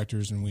producers,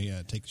 directors, and we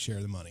take the share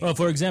of the money. Well,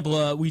 for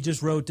example, we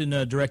just wrote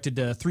and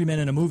directed 3 Men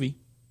in a Movie.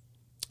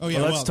 Oh yeah,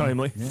 Well, that's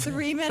timely.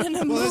 3 Men in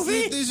a Well,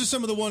 movie? these are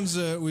some of the ones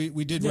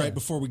we did Yeah. right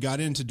before we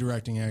got into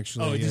directing.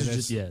 Actually, Oh, yeah,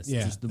 just yeah.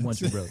 just the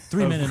ones we wrote.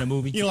 3 Men in a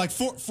Movie. You know, like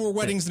four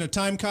weddings and a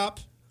time cop.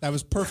 That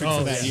was perfect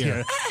for that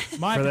year.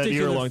 My For that particular,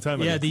 year a long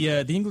time yeah,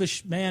 ago. the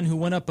English man who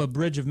went up a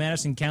bridge of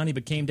Madison County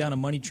but came down a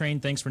money train.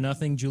 Thanks for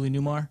nothing, Julie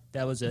Newmar.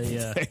 That was a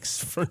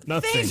Thanks for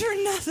nothing. Thanks for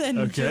nothing,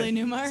 Okay. Julie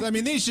Newmar. So, I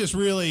mean, these just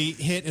really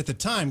hit at the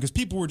time because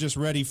people were just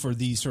ready for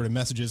these sort of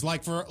messages,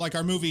 like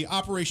our movie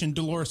Operation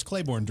Dolores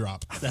Claiborne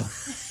Drop.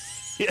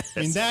 Yes.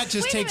 I mean, that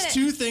just Wait a takes minute.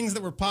 two things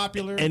that were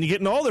popular. And you're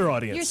getting all their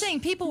audience. You're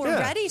saying people were Yeah.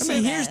 ready for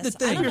mean, here's this. the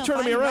thing. I don't You're know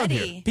turning if me I'm around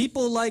ready. here.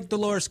 people like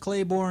Dolores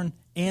Claiborne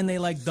and they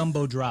like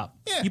Dumbo Drop.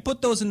 Yeah. You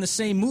put those in the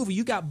same movie,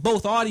 you got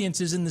both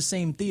audiences in the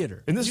same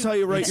theater. And this is how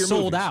you write It's your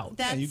sold movies. out.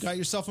 yeah, That's, you got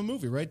yourself a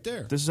movie right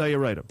there. This is how you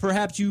write them.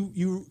 Perhaps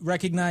you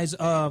recognize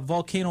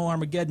Volcano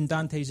Armageddon,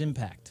 Dante's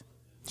Impact.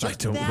 I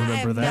don't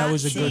remember that. That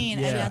was a good. I've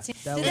Yeah, not seen.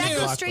 Did that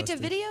go straight to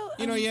video?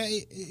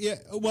 Yeah.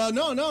 Well,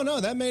 no.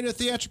 That made a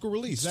theatrical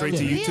release. Straight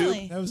to YouTube.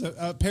 Really? That was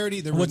a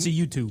parody. What's a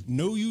YouTube?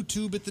 No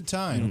YouTube at the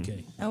time.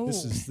 Okay. Oh.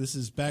 This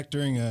is back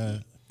during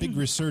a big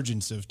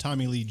resurgence of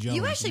Tommy Lee Jones.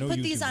 You actually No put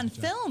YouTube these at on the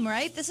time. film,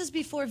 right? This is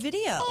before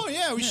video. Oh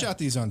yeah, we shot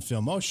these on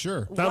film. Oh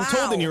sure. Now, I'm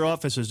told Wow. in your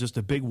office is just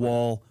a big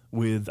wall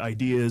with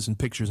ideas and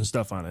pictures and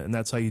stuff on it, and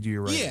that's how you do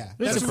your writing. Yeah,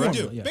 It's that's a what we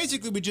do. formula, yeah.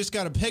 Basically, we just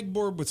got a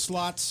pegboard with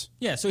slots.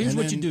 Yeah. So here's and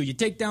what you then- do: you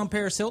take down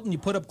Paris Hilton, you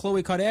put up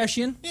Khloe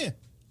Kardashian,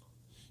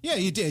 Yeah,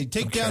 you did. You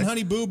take down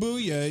Honey Boo Boo,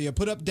 you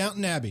put up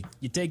Downton Abbey.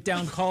 you take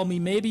down Call Me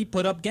Maybe,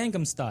 put up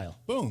Gangnam Style.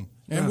 Boom.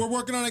 And we're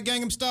working on a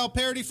Gangnam Style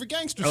parody for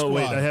Gangster Squad. Oh,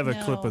 wait, I have a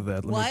No. clip of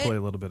that. Let What? me play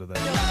a little bit of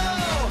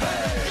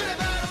that.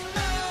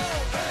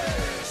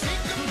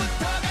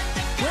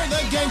 We're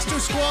the Gangster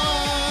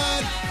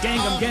Squad.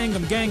 Gangnam.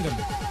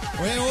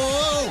 Wait,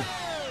 whoa.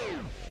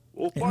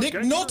 Nick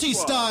Nolte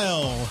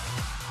style.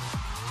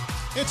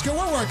 It's good.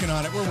 We're working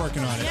on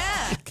it.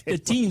 Yeah. The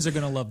teens are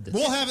gonna love this.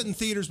 We'll have it in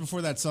theaters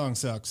before that song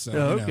sucks. So,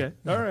 Oh, you know. okay.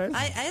 All right.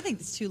 I think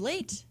it's too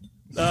late.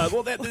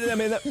 Well,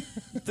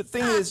 the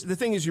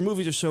thing is, your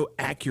movies are so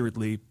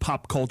accurately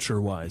pop culture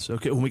wise.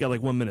 Okay, we got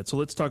like 1 minute, so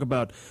let's talk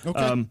about.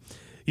 Okay.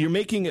 You're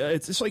making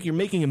it's like you're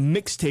making a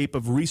mixtape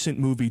of recent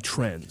movie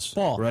trends,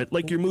 Paul. right?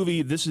 Like your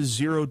movie, this is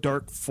Zero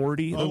Dark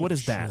 40. Oh, what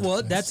is that?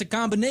 Well, that's a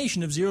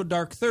combination of Zero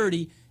Dark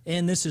 30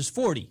 and This Is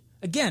 40.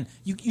 Again,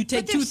 you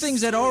take two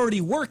things that are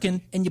already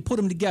working and you put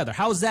them together.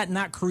 How is that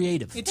not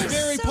creative? It's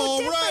very so Paul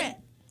different. Rudd.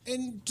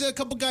 And a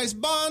couple guys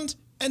bond,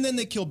 and then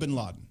they kill Bin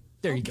Laden.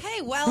 There you go. Okay,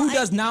 well, Who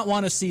does not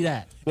want to see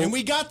that? And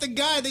we got the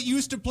guy that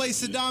used to play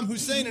Saddam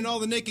Hussein in all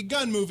the Naked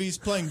Gun movies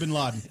playing Bin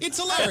Laden. It's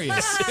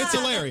hilarious. It's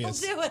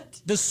hilarious. We'll do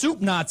it. The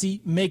Soup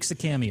Nazi makes a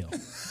cameo.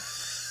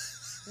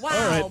 Wow,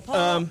 All right.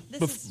 Paul.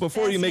 This is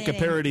Before you make a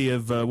fascinating. parody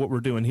of what we're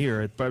doing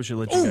here, I probably should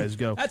let you guys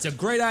go. That's a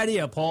great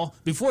idea, Paul.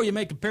 Before you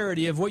make a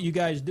parody of what you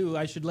guys do,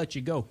 I should let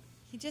you go.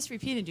 He just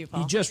repeated you, Paul.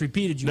 He just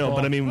repeated you, No, Paul.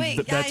 but I mean, Wait,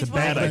 that's a guys,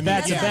 bad wait. idea.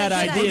 That's a bad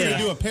idea. We're going to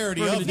do a parody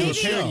We're of gonna do the a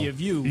parody show.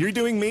 of you. You're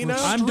doing me now?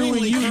 I'm doing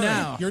Extremely you current.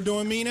 now. You're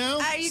doing me now?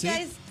 Are you See?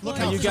 guys Look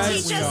going how you to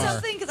guys- teach we us are.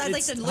 something? Because I'd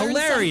like to It's learn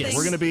hilarious.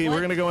 something.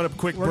 We're gonna go on a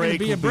quick We're break. going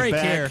to be a We'll break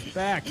back here.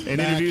 Back. and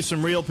interview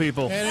some real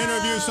people. And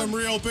interview some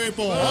real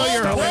people. Oh,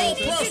 you're Paul hilarious.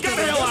 Preston. Get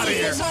the hell out of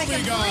here. This is So I movie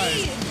can guys.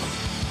 breathe.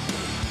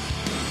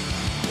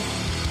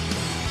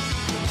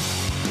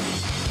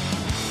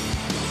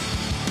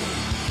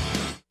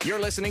 You're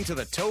listening to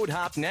the Toad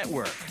Hop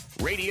Network,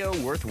 radio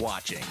worth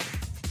watching.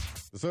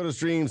 The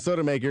SodaStream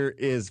Soda Maker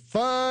is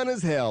fun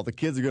as hell. The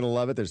kids are going to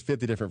love it. There's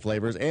 50 different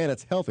flavors, and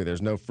it's healthy.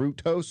 There's no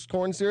fructose,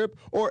 corn syrup,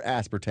 or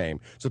aspartame.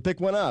 So pick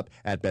one up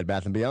at Bed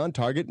Bath & Beyond,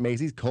 Target,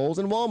 Macy's, Kohl's,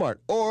 and Walmart.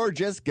 Or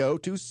just go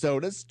to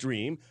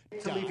SodaStream.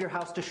 To leave your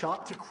house to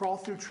shop, to crawl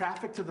through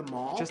traffic to the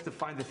mall. Just to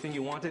find the thing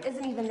you wanted.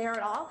 Isn't even there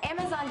at all.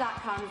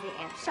 Amazon.com is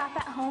the answer. Shop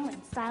at home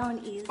in style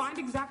and ease. Find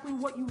exactly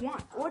what you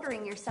want.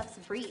 Ordering your stuff's a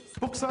breeze.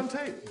 Books on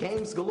tape,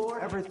 games galore,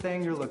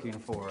 everything you're looking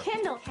for.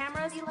 Kindle,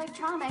 cameras,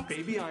 electronics.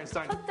 Baby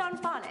Einstein. Hooked on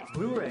phonics.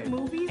 Blu-ray,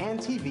 Movies. and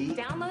TV.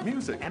 Download.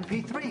 Music,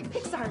 MP3.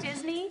 Pixar.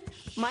 Disney.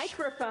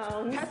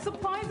 Microphones. Pet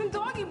supplies and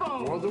doggy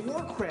bones. World of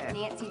Warcraft.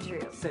 Nancy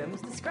Drew.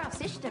 Sims. The Scruff.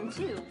 System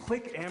too.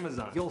 Click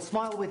Amazon. You'll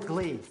smile with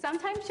glee.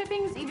 Sometimes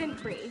shipping's even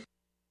free.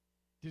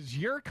 Does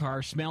your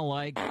car smell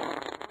like?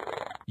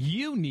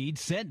 You need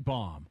Scent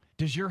Bomb.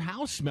 Does your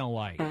house smell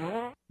like?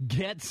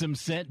 Get some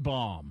Scent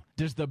Bomb.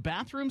 Does the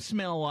bathroom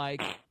smell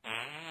like?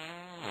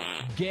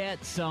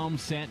 Get some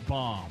Scent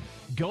Bomb.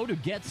 Go to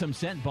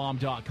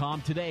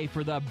GetSomeScentBomb.com today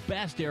for the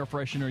best air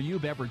freshener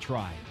you've ever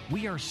tried.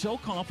 We are so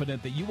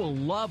confident that you will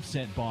love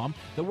Scent Bomb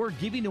that we're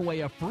giving away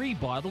a free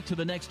bottle to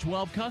the next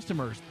 12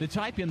 customers that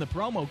type in the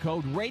promo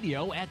code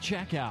RADIO at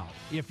checkout.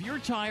 If you're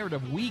tired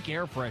of weak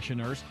air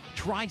fresheners,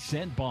 try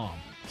Scent Bomb.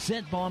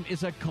 Scent Bomb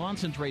is a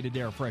concentrated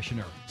air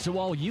freshener, so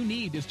all you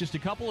need is just a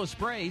couple of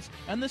sprays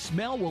and the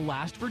smell will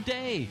last for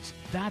days.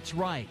 That's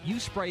right, you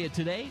spray it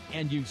today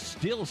and you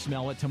still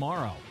smell it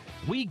tomorrow.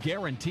 We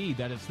guarantee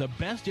that it's the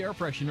best air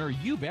freshener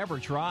you've ever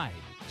tried.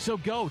 So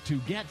go to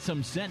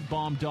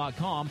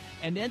GetSomeScentBomb.com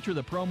and enter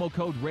the promo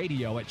code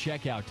RADIO at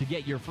checkout to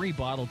get your free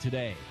bottle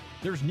today.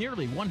 There's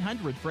nearly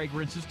 100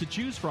 fragrances to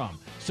choose from,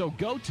 so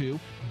go to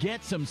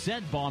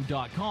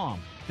GetSomeScentBomb.com.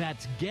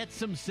 That's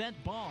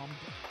GetSomeScentBomb.com.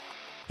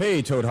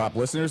 Hey, Toad Hop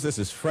listeners, this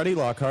is Freddie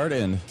Lockhart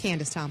and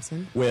Candace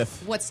Thompson.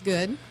 with What's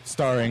Good?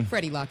 starring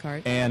Freddie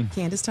Lockhart. and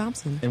Candace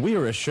Thompson. and we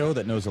are a show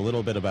that knows a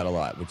little bit about a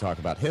lot. We talk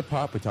about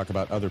hip-hop, we talk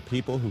about other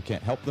people who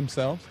can't help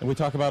themselves, and we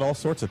talk about all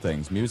sorts of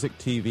things. Music,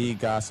 TV,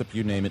 gossip,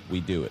 you name it, we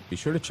do it. Be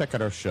sure to check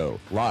out our show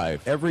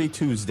live every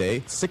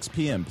Tuesday, 6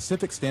 p.m.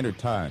 Pacific Standard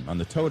Time on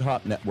the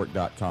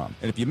ToadHopNetwork.com.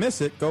 And if you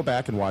miss it, go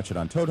back and watch it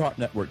on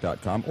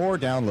ToadHopNetwork.com or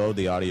download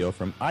the audio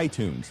from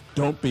iTunes.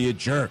 Don't be a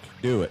jerk.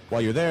 Do it.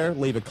 While you're there,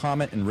 leave a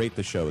comment and rate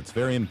the show. It's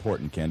very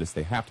important, Candace.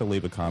 They have to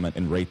leave a comment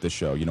and rate the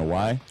show. You know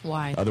why?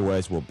 Why?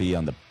 Otherwise, we'll be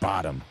on the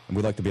bottom. And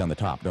we like to be on the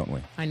top, don't we?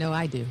 I know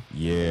I do.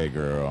 Yeah,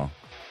 girl.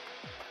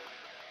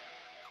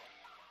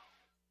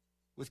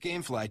 With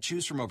GameFly,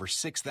 choose from over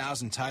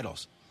 6,000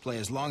 titles. Play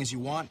as long as you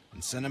want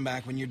and send them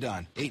back when you're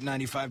done.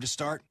 $8.95 to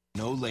start,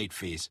 No late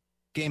fees.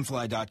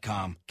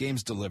 Gamefly.com.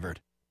 Games delivered.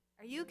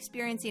 Are you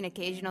experiencing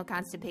occasional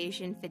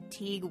constipation,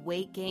 fatigue,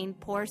 weight gain,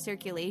 poor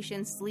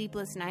circulation,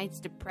 sleepless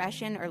nights,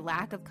 depression, or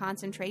lack of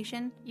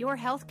concentration? Your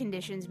health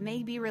conditions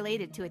may be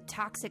related to a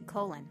toxic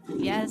colon.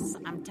 Yes,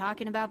 I'm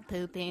talking about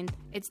pooping.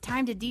 It's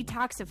time to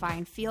detoxify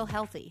and feel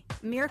healthy.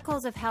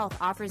 Miracles of Health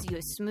offers you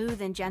a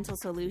smooth and gentle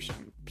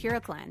solution.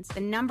 PuraCleanse,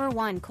 the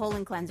 #1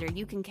 colon cleanser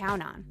you can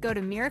count on. Go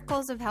to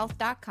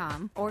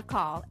miraclesofhealth.com or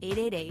call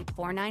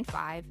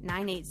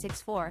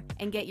 888-495-9864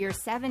 and get your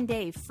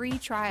 7-day free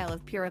trial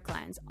of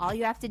PuraCleanse. All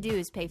you have to do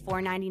is pay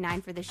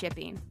 $4.99 for the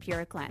shipping.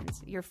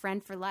 PuraCleanse, your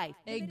friend for life.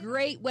 A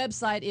great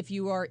website if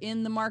you are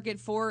in the market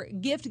for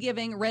gift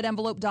giving,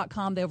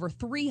 redenvelope.com. They have over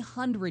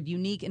 300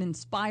 unique and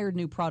inspired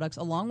new products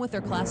along with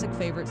their classic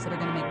favorites that are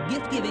going to make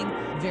gift giving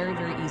very,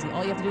 very easy.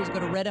 All you have to do is go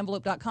to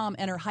redenvelope.com,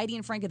 enter Heidi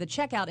and Frank at the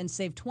checkout, and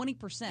save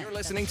 20%. You're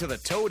listening to the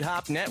Toad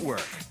Hop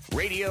Network,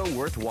 radio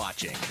worth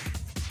watching.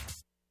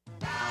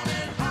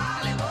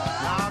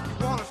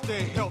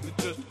 Stay healthy,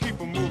 just keep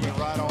them moving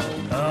right on.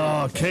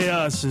 Oh,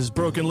 chaos is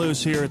broken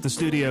loose here at the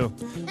studio.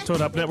 Toad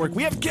Hop Network.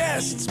 We have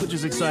guests, which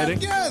is exciting.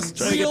 Guests!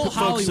 Trying to get Real the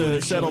folks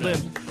Hollywood settled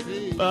in.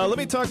 Let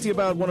me talk to you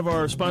about one of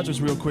our sponsors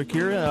real quick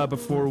here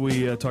before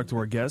we talk to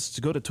our guests.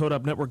 Go to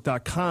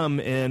toadhopnetwork.com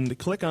and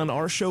click on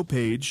our show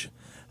page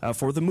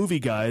for the movie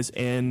guys,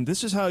 and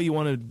this is how you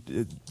want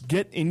to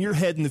get in your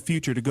head in the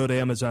future to go to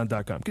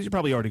Amazon.com, because you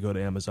probably already go to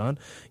Amazon.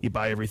 You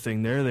buy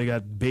everything there. They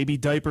got baby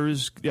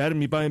diapers.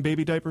 Adam, you buying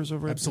baby diapers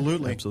over?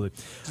 Absolutely.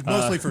 Absolutely. It's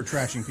mostly for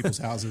trashing people's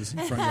houses,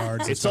 front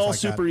yards. It's all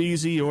super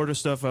easy. You order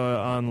stuff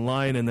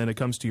online, and then it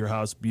comes to your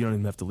house. You don't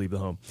even have to leave the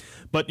home.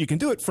 But you can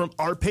do it from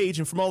our page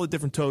and from all the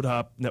different Toad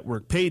Hop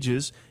Network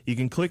pages. You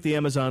can click the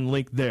Amazon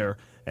link there.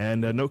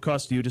 And no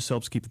cost to you, just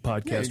helps keep the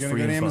podcast you're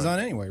free going to go to and fun. Amazon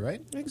anyway,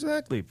 right?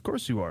 Exactly. Of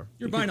course you are.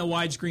 You're buying a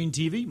widescreen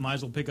TV. Might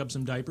as well pick up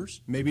some diapers.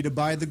 Maybe to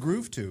buy the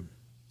Groove Tube.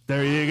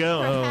 There you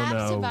go. Perhaps oh,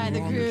 no. to buy the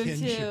Groove Ken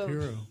too.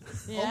 Shapiro.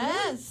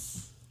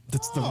 Yes.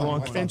 That's the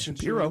wrong I Ken thought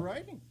Shapiro. you were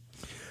writing.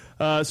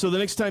 So the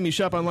next time you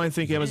shop online,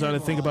 think Amazon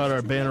and think about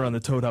our banner on the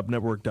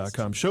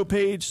ToadHopNetwork.com show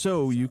page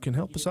so you can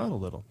help us out a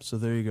little. So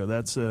there you go.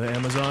 That's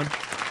Amazon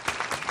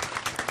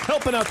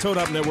helping out Toad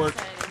Hop Network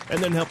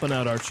and then helping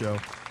out our show.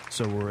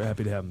 So we're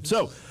happy to have them.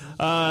 So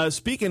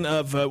speaking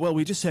of, well,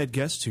 we just had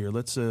guests here.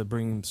 Let's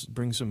bring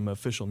some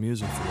official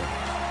music for you.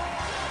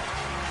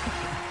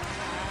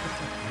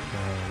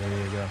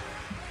 There you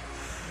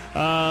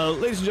go.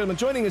 Ladies and gentlemen,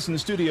 joining us in the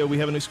studio, we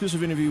have an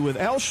exclusive interview with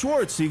Al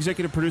Schwartz, the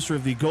executive producer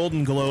of the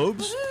Golden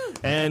Globes,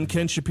 and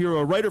Ken Shapiro,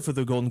 a writer for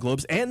the Golden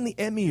Globes and the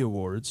Emmy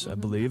Awards, I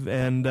believe.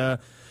 And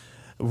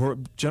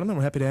gentlemen,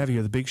 we're happy to have you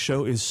here. The big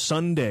show is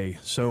Sunday.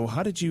 So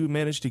how did you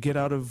manage to get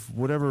out of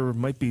whatever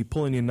might be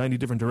pulling you in 90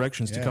 different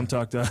directions to come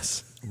talk to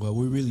us? Well,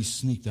 we're really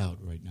sneaked out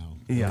right now.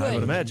 Yeah, I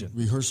would imagine.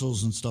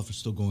 Rehearsals and stuff are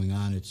still going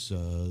on. It's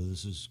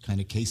this is kind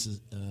of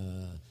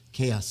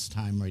chaos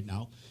time right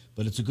now,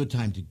 but it's a good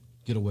time to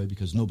get away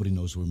because nobody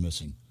knows we're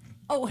missing.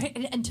 Oh,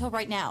 until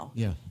right now.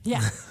 Yeah.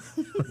 Yeah.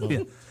 Well,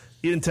 Yeah.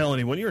 You didn't tell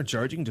anyone. You're in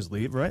charge. You can just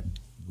leave, right?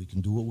 We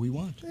can do what we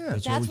want. Yeah.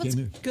 That's why we what's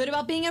came here. good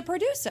about being a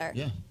producer.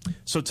 Yeah.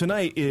 So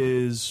tonight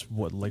is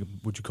what, like,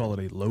 would you call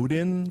it a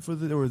load-in for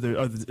the, or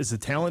is the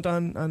talent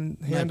on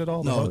hand at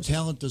all? No,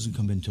 talent doesn't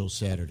come in until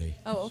Saturday.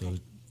 Oh, okay.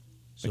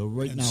 So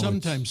right and now,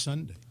 sometimes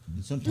Sunday.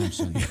 And sometimes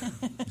Sunday.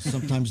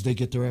 Sometimes they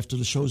get there after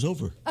the show's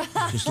over.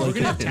 Just We're like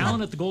going to have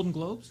talent at the Golden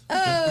Globes?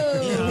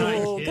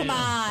 Oh, come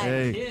on.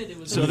 Hey.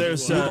 So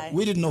there's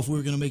we didn't know if we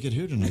were going to make it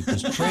here tonight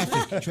because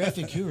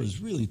traffic here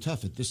is really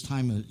tough at this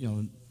time of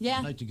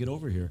night to get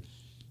over here.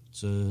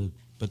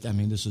 But I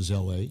mean, this is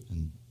L.A.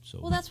 and so.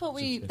 Well, that's what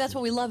we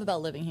love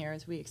about living here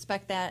is we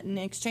expect that in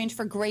exchange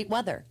for great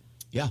weather.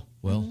 Yeah.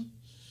 Well.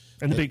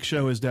 Mm-hmm. And the big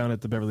show is down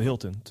at the Beverly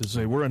Hilton. To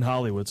say we're in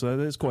Hollywood, so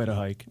that is quite a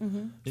hike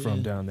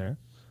from down there.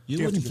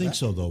 You wouldn't think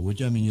so, though,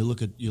 would you? I mean, you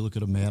look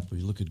at a map or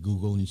you look at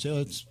Google and you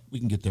say, we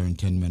can get there in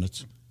 10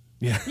 minutes.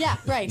 Yeah. Yeah,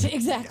 right,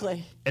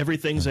 exactly.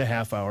 Everything's a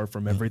half hour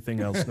from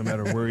everything else, no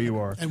matter where you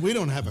are. And we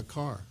don't have a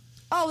car.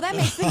 Oh, that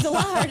makes things a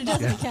lot harder,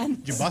 doesn't it, Ken?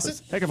 Did you bus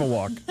it? Heck of a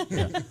walk.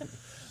 Yeah.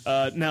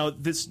 Now,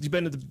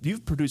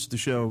 you've produced the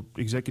show,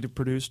 executive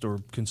produced or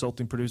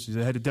consulting produced.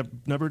 You've had a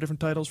number of different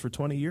titles for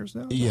 20 years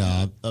now.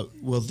 Yeah.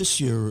 Well, this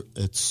year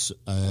it's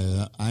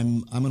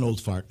I'm an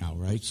old fart now,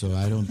 right? So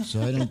I don't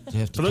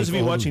have to. For those of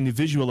you watching the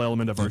visual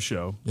element of our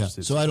show,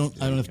 so I don't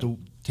have to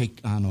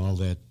take on all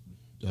that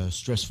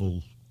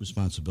stressful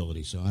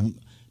responsibility. So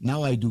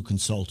I do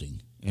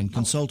consulting, and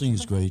consulting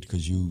is great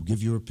because you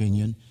give your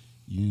opinion,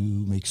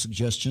 you make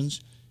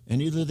suggestions,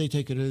 and either they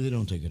take it or they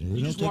don't take it.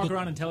 You just walk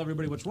around and tell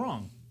everybody what's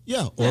wrong.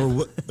 Yeah, or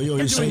what?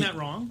 You're doing that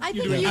wrong. I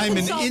think I'm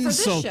an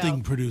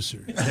insulting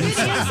producer. You're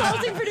the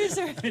insulting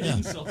producer.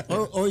 Yeah.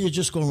 Or you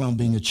just go around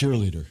being a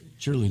cheerleader.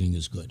 Cheerleading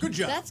is good. Good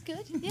job. That's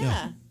good.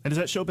 Yeah. And has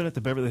that show been at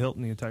the Beverly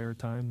Hilton the entire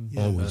time?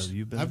 Always.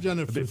 You've been. I've done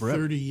it for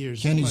forever. 30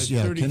 years. Kenny's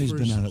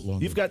been on it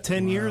longer. You've got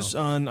 10 years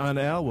on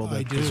Al. Well,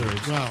 I do.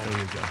 deserves. Wow. There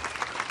you go.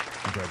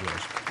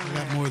 Congratulations. I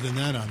got more than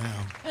that on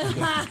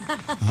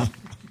Al.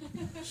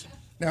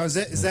 Now,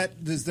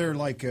 is there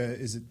like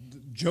is it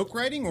joke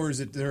writing, or is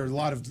it there are a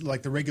lot of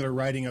like the regular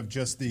writing of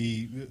just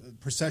the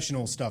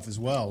processional stuff as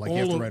well? Like you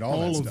have to write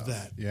all that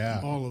stuff. Yeah,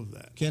 all of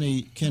that.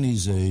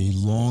 Kenny's a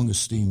long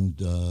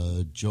esteemed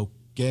joke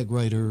gag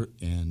writer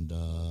and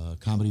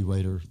comedy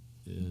writer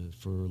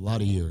for a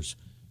lot of years.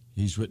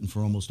 He's written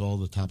for almost all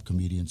the top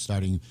comedians,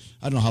 starting,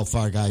 I don't know how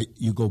far,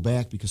 you go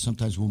back, because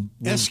sometimes we'll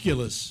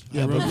Aeschylus.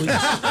 Yeah, but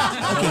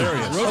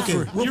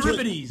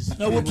Euripides.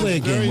 we'll play a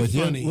game with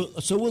funny. you.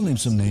 We'll name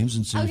some names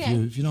and see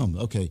if you know them.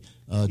 Okay.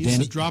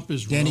 Danny, drop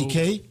his Danny robe.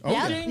 Kaye.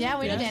 Yeah,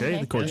 we know Danny Kaye.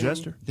 The court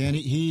jester.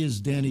 He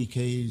is Danny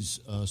Kaye's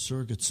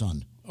surrogate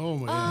son. Oh,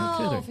 my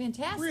God. Oh,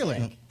 fantastic.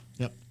 Really?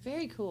 Yep.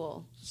 Very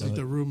cool. It's like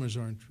the rumors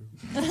aren't true.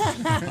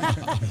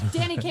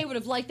 Danny Kaye would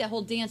have liked that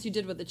whole dance you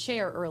did with the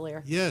chair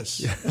earlier.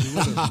 Yes.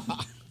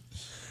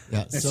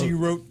 Yeah. So you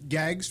wrote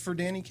gags for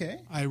Danny Kaye?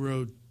 I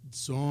wrote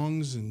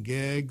songs and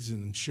gags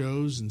and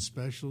shows and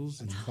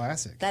specials. It's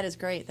classic. That is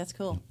great. That's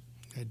cool.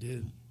 I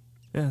did.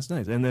 Yeah, it's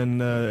nice. And then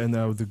and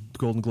now the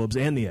Golden Globes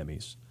and the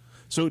Emmys.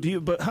 So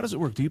but how does it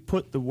work? Do you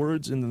put the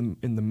words in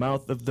the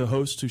mouth of the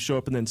hosts who show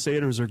up and then say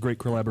it, or is there great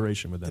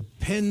collaboration with them?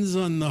 Depends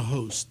on the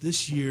host.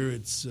 This year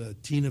it's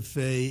Tina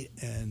Fey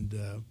and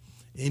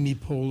Amy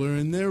Poehler,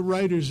 and they're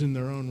writers in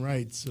their own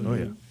right.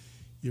 So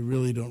you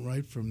really don't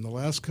write for them. The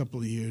last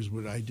couple of years,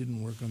 I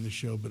didn't work on the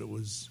show, but it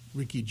was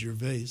Ricky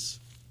Gervais.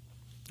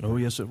 Oh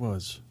yes, it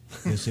was.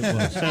 Yes, it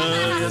was.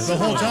 The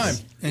whole time.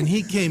 And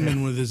he came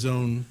in with his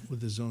own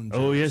jokes.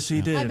 Oh yes,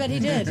 he did. I bet he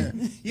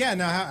did. Yeah.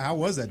 Now, how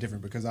was that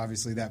different? Because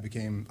obviously that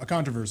became a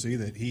controversy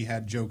that he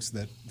had jokes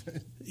that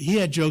he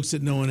had jokes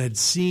that no one had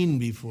seen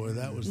before.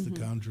 That was the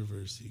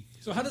controversy.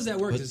 So how does that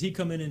work? Does he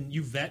come in and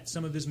you vet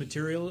some of his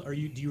material? Do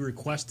you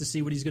request to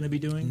see what he's going to be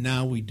doing?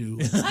 Now we do.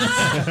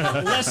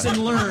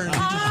 Lesson learned.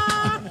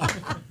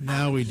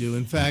 Now we do.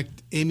 In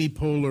fact, Amy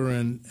Poehler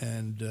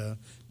and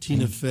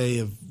Tina Fey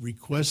have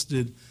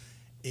requested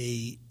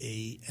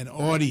an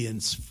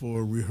audience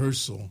for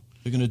rehearsal.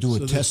 They're going to do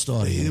a test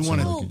audience.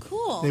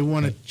 Cool. They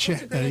want to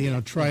check,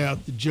 try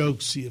out the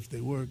jokes, see if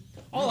they work.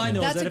 All I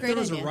know is that if there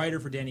was idea. a writer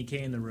for Danny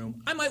Kaye in the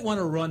room, I might want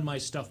to run my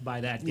stuff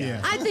by that guy.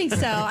 Yeah. I think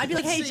so. I'd be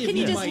like, hey, See can if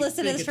you he just might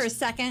listen to think this for a it's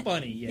second?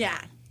 funny, yeah.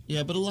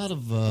 Yeah, but a lot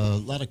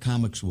of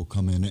comics will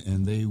come in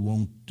and they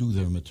won't do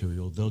their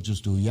material. They'll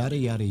just do yada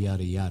yada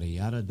yada yada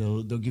yada.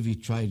 They'll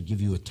try to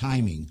give you a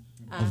timing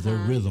of their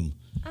rhythm.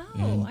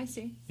 Oh, I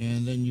see.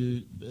 And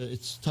then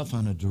it's tough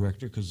on a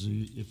director, because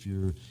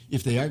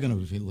if they are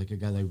going to, like a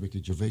guy like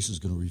Ricky Gervais is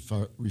going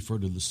to refer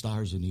to the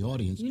stars in the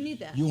audience. You need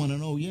that. You want to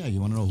know, you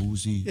want to know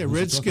who's he. Yeah, who's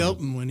Red he talking about.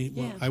 Skelton,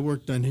 when I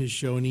worked on his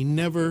show, and he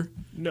never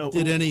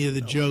did any of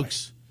the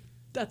jokes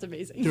That's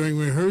amazing. during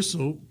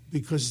rehearsal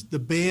because the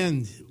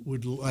band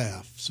would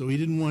laugh. So he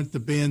didn't want the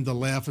band to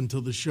laugh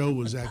until the show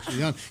was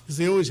actually on, because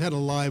they always had a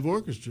live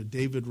orchestra.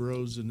 David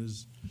Rose and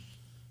his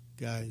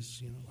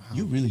guys, Wow.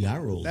 You really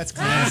are old. That's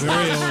very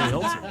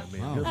old. Wow.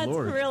 That's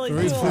really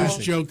Very cool. first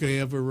joke I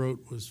ever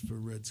wrote was for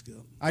Red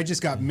Skelton. I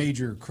just got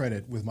major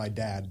credit with my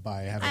dad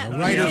by having a I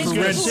writer was for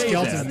gonna Red say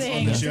Skelton that. on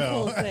the It's a show.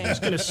 cool thing. I was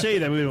going to say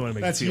that we don't want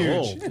to make That's you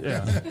feel huge. old.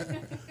 Yeah.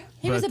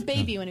 He was a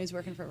baby when he was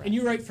working for Red. And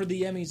you write for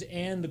the Emmys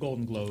and the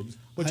Golden Globes,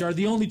 which are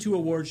the only two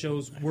award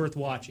shows worth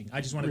watching.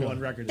 I just want to go on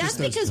record. That's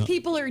because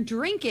people are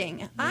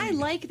drinking. I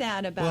like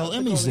that about. Well, the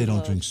Emmys Golden they don't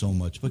Globes. drink so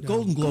much, but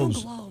Golden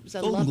Globes, Globes,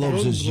 I Golden love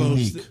Globes that. is Golden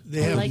Globes, unique. They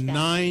I have like that.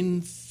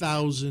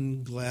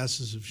 9,000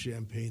 glasses of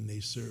champagne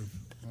they serve.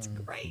 That's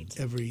great.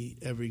 Every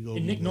Golden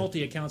And Nick Globe.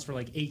 Nolte accounts for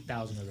like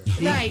 8,000 of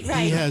them. Right.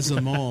 He has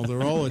them all.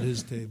 They're all at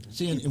his table.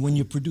 See, and when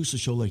you produce a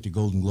show like the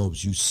Golden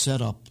Globes, you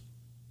set up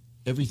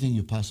everything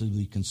you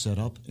possibly can set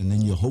up, and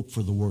then you hope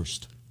for the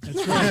worst.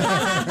 That's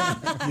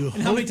right.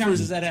 And how many times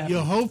does that happen? You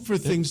hope for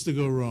things to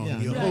go wrong.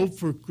 Yeah. You Right. hope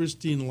for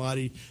Christine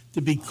Lottie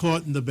to be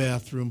caught in the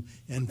bathroom,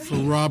 and for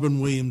Robin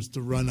Williams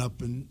to run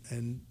up and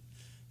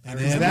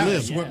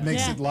That's live. what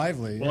makes Yeah. it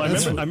lively. Well, I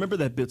remember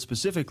that bit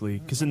specifically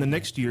because in the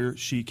next year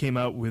she came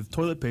out with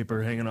toilet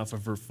paper hanging off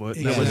of her foot.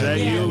 Now, was that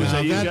Yeah. you? Was Now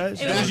that you that-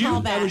 guys? It was a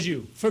callback. That was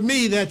you. For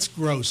me, that's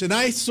gross. And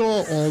I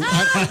saw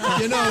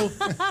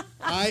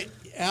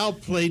Al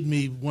played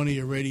me one of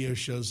your radio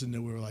shows, and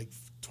there were like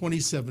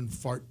 27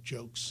 fart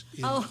jokes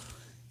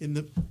in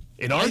the.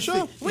 In our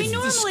show? We It's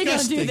normally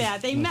don't do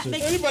disgusting. that.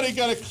 Anybody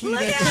got a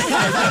Kleenex?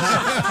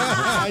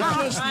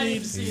 I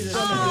just need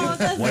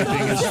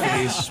Wiping his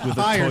face with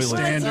a Higher toilet.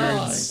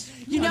 standards.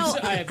 You know,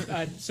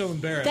 I'm so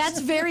embarrassed. that's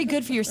very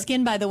good for your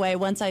skin, by the way.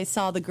 Once I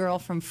saw the girl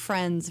from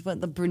Friends,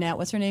 the brunette,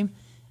 what's her name?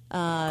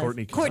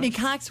 Courtney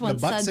Cox once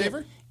The butt said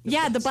saver?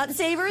 Yeah, the butt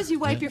savers. You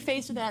wipe your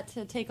face with that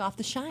to take off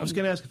the shine. I was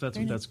going to ask if that's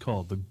what that's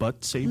called, the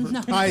butt saver.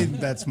 No.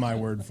 That's my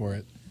word for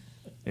it.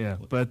 Yeah,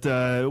 but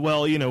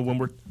when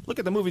we're look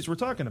at the movies we're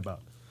talking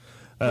about.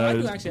 I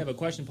do actually have a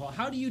question, Paul.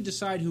 How do you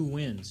decide who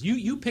wins?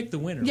 You pick the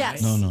winner,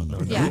 Yes. right? No.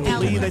 Yeah,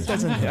 Lee, Alan.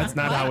 that's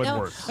not how it No.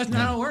 works. That's not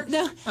how it works?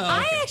 No, Oh, okay.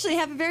 I actually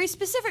have a very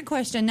specific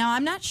question. Now,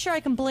 I'm not sure I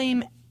can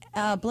blame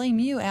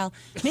you, Al.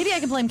 Maybe I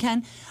can blame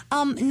Ken.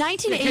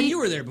 1980. Yeah, Ken, you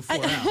were there before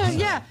Al.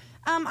 Yeah.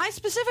 I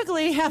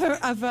specifically have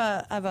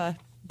a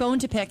bone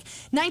to pick.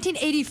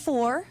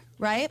 1984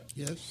 right?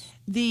 Yes.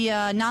 The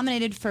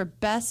nominated for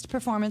Best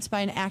Performance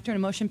by an Actor in a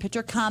Motion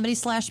Picture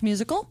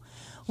Comedy/Musical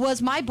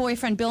was my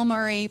boyfriend Bill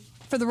Murray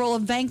for the role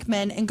of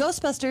Venkman in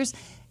Ghostbusters,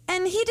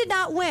 and he did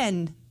not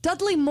win.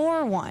 Dudley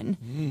Moore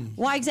won.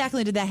 Why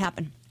exactly did that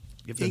happen?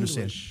 You have to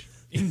understand.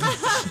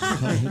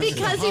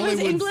 Because he was Hollywood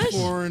English?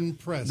 Foreign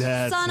Press.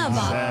 Son of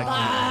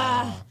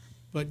a...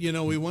 But,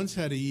 we once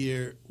had a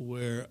year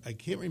where I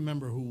can't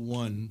remember who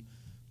won,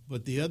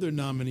 but the other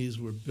nominees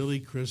were Billy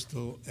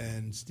Crystal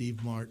and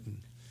Steve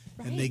Martin.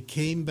 Right. And they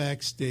came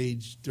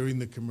backstage during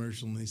the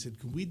commercial and they said,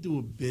 can we do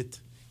a bit?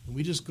 And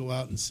we just go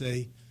out and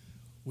say,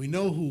 we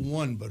know who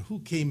won, but who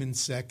came in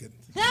second?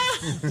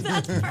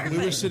 That's perfect. We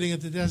were sitting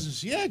at the desk and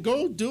said, yeah,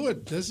 go do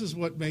it. This is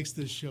what makes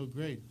this show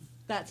great.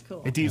 That's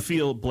cool. And do you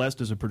feel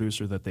blessed as a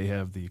producer that they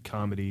have the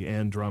comedy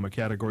and drama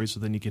category so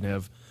then you can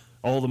have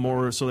all the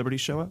more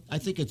celebrities show up? I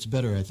think it's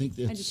better. I think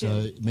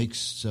it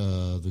makes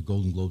the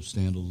Golden Globe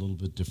stand a little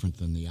bit different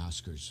than the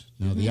Oscars.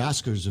 Now, the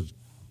Oscars have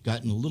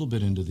gotten a little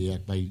bit into the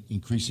act by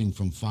increasing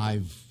from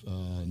 5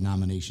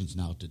 nominations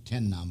now to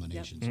 10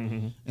 nominations. Yep.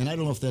 Mm-hmm. And I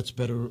don't know if that's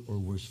better or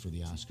worse for the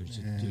Oscars.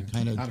 It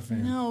kind of not a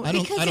fan. No, I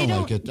don't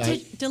like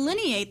it.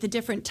 Delineate the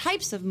different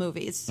types of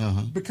movies.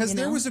 Because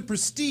there was a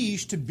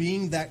prestige to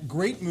being that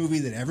great movie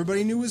that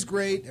everybody knew was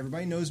great.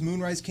 Everybody knows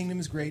Moonrise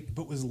Kingdom is great,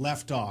 but was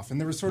left off. And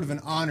there was sort of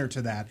an honor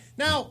to that.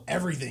 Now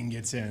everything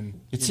gets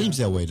in. It seems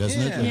that way, doesn't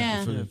it?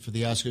 Yeah. For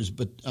the Oscars.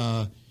 But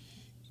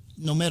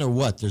no matter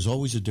what, there's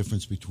always a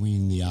difference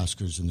between the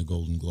Oscars and the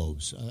Golden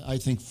Globes. I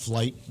think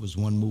Flight was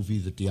one movie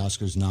that the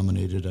Oscars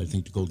nominated. I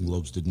think the Golden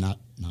Globes did not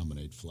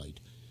nominate Flight.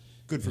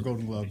 Good for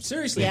Golden Globes.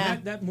 Seriously,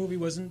 that movie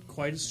wasn't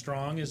quite as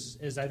strong as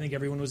I think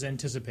everyone was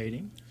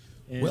anticipating.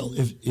 And well,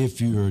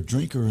 if you're a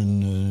drinker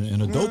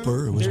and a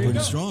doper, it was pretty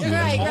strong.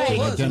 Right.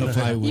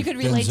 Identify with you could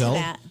relate Denzel. to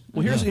that.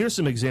 Well, here's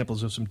some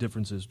examples of some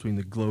differences between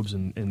the Globes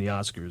and the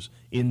Oscars.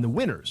 In the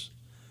winners,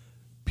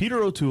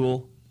 Peter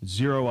O'Toole,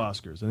 0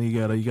 Oscars. I think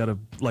you got a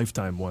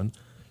lifetime one.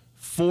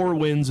 4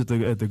 wins at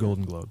the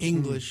Golden Globes.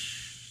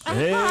 English.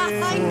 Hey,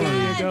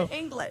 there you go.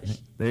 English.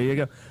 There you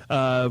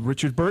go.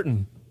 Richard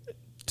Burton.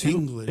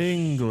 2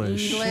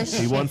 English.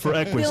 He won for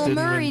Equus. Bill didn't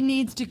Murray win.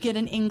 needs to get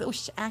an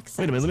English accent.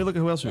 Wait a minute. Let me look at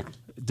who else.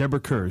 Deborah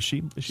Kerr.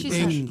 She's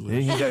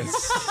English.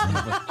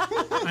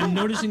 I'm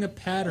noticing a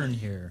pattern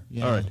here.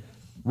 Yeah. All right.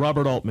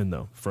 Robert Altman,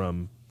 though,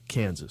 from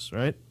Kansas,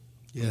 right?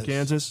 Yes. From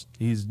Kansas.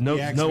 He's no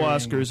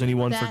Oscars, and he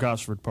won for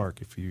Gosford Park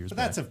a few years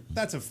back.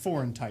 That's a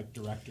foreign type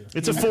director.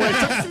 It's a foreign.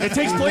 It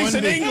takes place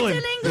in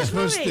England. It's an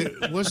English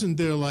movie. Wasn't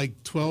there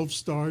like 12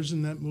 stars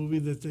in that movie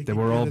that they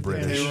were all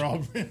completed?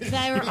 British.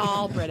 They were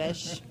all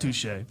British.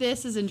 Touche.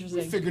 This is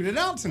interesting. We figured it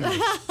out tonight.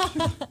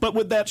 But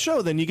with that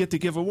show, then you get to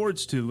give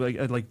awards to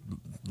like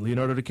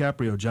Leonardo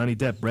DiCaprio, Johnny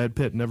Depp, Brad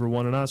Pitt never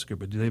won an Oscar,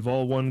 but they've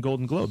all won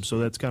Golden Globes, so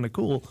that's kind of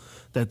cool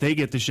that they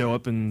get to show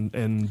up and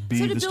be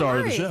So the did star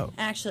Bill of the Murray, show.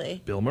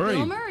 Actually, Bill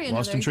Murray,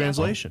 Lost in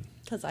Translation.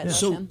 Because I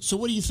love him. So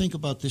what do you think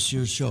about this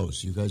year's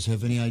shows? You guys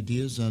have any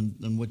ideas on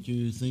what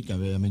you think? I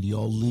mean, do you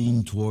all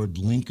lean toward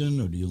Lincoln,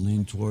 or do you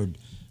lean toward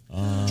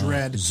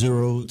Dread?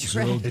 Zero.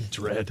 Dread.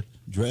 Dread.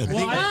 I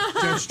think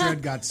Judge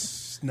Dredd got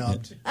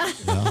snubbed.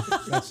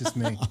 That's just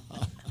me.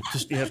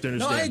 You have to understand.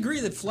 No, I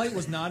agree that Flight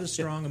was not as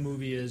strong a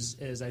movie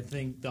as I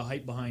think the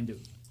hype behind it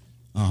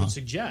would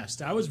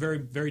suggest. I was very,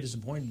 very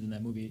disappointed in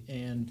that movie,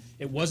 and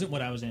it wasn't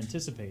what I was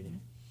anticipating.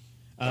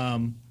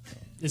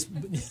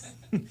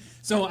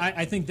 So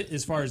I think that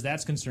as far as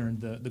that's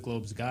concerned, the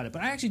Globes got it.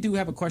 But I actually do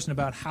have a question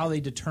about how they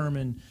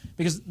determine,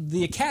 because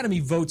the Academy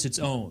votes its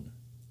own,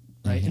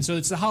 right? Mm-hmm. And so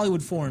it's the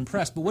Hollywood Foreign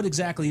Press. But what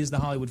exactly is the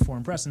Hollywood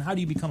Foreign Press, and how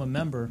do you become a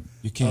member?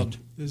 You can't.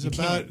 There's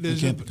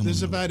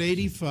about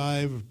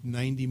 85,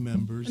 90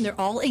 members. And they're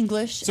all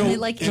English. So- and they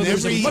like so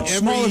there's a English. much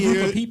smaller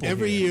group of people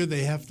Every here. year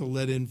they have to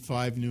let in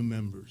 5 new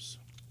members.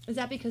 Is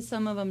that because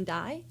some of them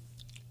die?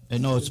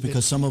 And no, it's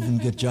because some of them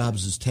get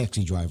jobs as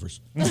taxi drivers.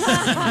 That's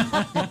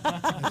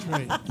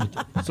right.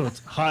 So it's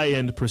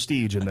high-end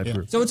prestige in that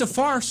group. So it's a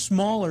far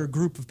smaller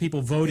group of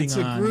people voting It's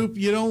on. a group,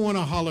 you don't want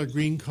to holler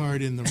green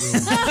card in the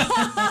room.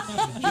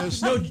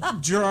 No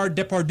Gerard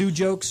Depardieu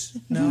jokes?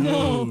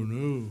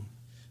 No.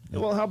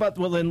 Well, how about,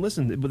 then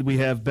listen, we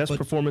have best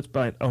performance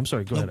by, I'm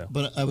sorry, go ahead, Al.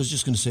 But I was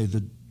just going to say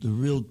the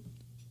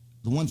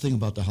one thing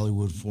about the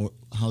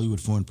Hollywood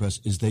Foreign Press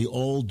is they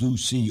all do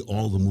see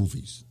all the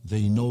movies.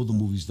 They know the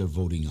movies they're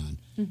voting on,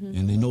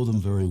 and they know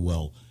them very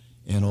well.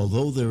 And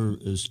although there,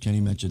 as Kenny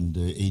mentioned,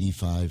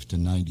 85 to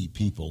 90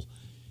 people,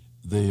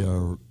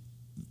 they're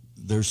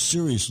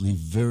seriously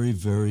very,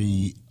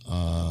 very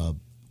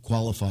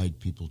qualified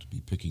people to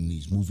be picking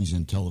these movies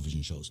and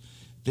television shows.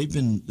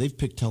 They've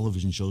picked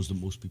television shows that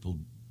most people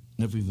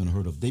never even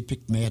heard of. They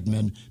picked Mad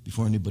Men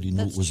before anybody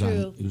knew it was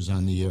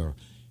on the air.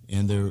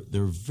 And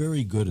they're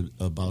very good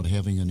about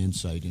having an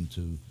insight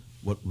into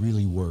what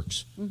really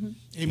works.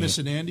 Amos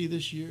and Andy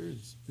this year.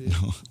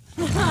 No,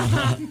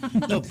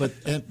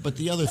 but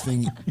the other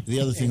thing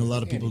a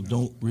lot of people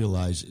don't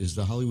realize is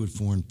the Hollywood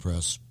Foreign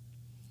Press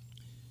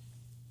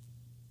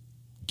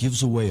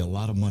gives away a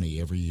lot of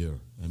money every year.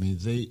 I mean,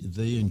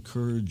 they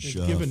encourage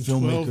They've given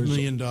filmmakers.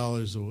 $12 million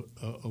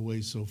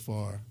away so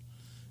far.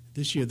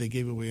 This year they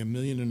gave away $1.5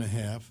 million,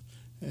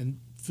 and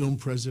film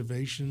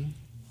preservation.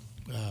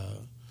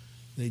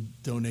 They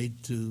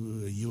donate to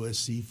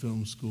USC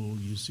Film School,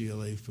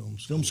 UCLA Film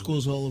School. Film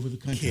schools all over the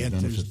country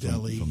Cantor's benefit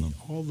Deli, from them.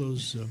 all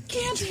those.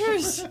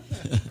 Cantor's.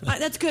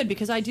 That's good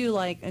because I do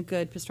like a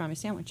good pastrami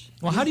sandwich.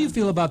 Well, how do you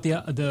feel about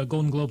the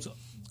Golden Globes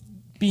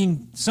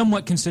being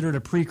somewhat considered a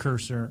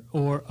precursor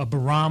or a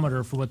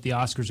barometer for what the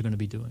Oscars are going to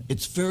be doing?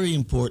 It's very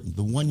important.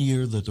 The one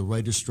year that the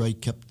writer's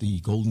strike kept the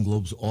Golden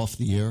Globes off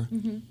the air,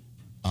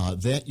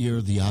 that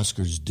year the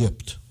Oscars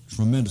dipped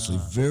tremendously,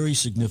 very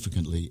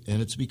significantly.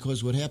 And it's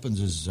because what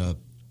happens is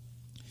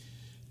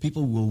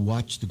people will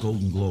watch the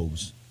Golden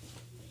Globes.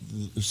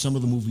 Some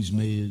of the movies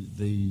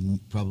they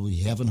probably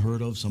haven't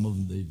heard of. Some of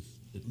them they've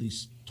at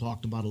least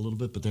talked about a little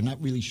bit, but they're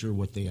not really sure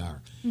what they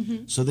are.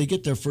 So they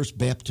get their first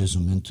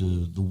baptism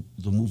into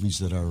the movies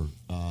that are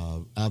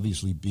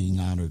obviously being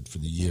honored for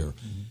the year.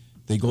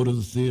 They go to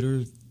the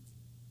theater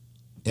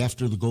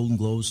after the Golden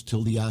Globes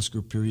till the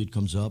Oscar period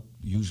comes up.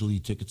 Usually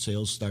ticket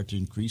sales start to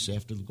increase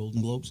after the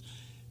Golden Globes.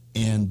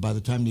 And by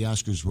the time the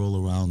Oscars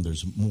roll around,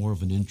 there's more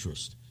of an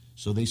interest.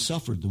 So they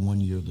suffered the one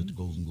year that the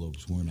Golden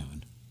Globes weren't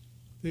on.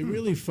 They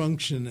really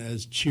function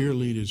as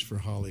cheerleaders for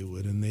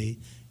Hollywood, and they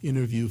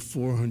interview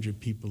 400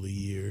 people a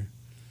year.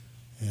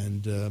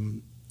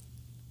 And,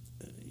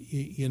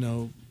 you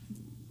know,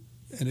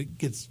 and it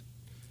gets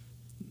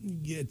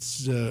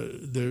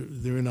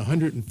they're in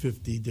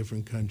 150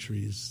 different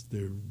countries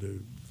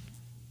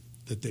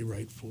that they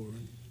write for.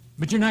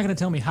 But you're not going to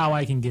tell me how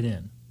I can get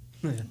in.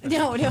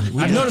 No.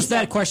 I've noticed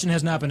that question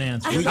has not been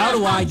answered. How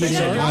do I get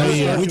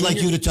in? We'd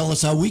like you to tell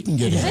us how we can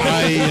get in.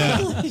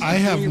 I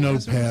have no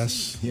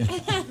pass.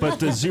 But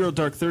Zero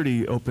Dark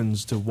 30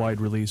 opens to wide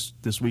release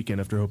this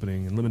weekend after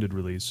opening in limited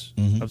release.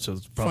 So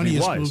it's probably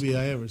Funniest wise. movie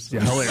I ever saw.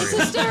 Yeah,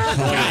 hilarious.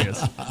 Hilarious.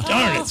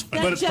 Darn it.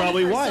 But it's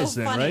probably wise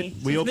then, right?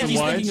 We open He's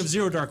wide. thinking of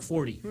Zero Dark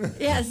 40.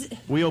 Yes.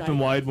 We open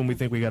wide when we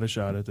think we got a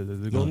shot at the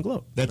Golden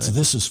Globe.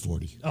 This is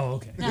 40. Oh,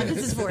 okay. No, this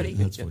is 40.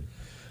 That's 40.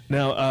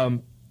 Now,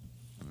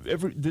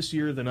 this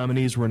year the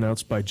nominees were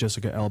announced by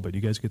Jessica Alba. Do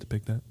you guys get to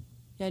pick that?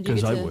 Yeah, do you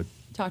get I to would.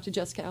 talk to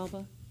Jessica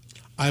Alba?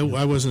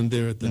 I wasn't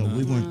there at the. No,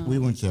 we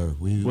weren't there.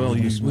 We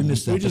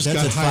missed that. We just That's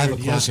got at 5 hired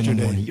o'clock yesterday. in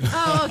the morning.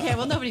 Oh, okay.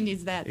 Well, nobody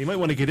needs that. You might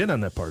want to get in on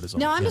that part as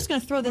well. No, I'm just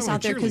going to throw this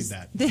out there because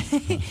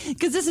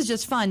this is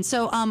just fun.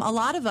 So a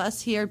lot of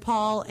us here,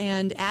 Paul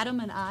and Adam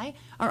and I,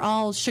 are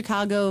all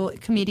Chicago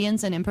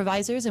comedians and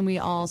improvisers, and we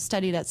all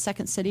studied at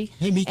Second City.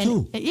 Hey, me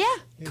too. Yeah,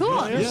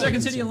 cool. You're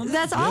Second City alumni?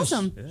 That's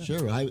awesome. Yes,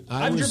 sure.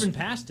 I've driven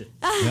past it.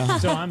 Yeah.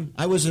 So I'm.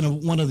 I was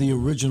in one of the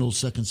original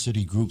Second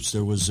City groups.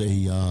 There was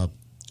a,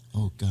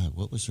 oh God,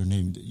 what was her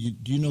name? Do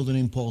you know the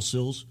name Paul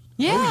Sills?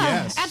 Yeah, Oh,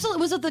 yes.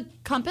 absolutely. Was it the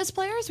Compass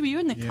Players? Were you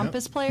in the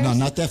Compass Players? No,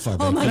 not that far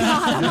back. Oh my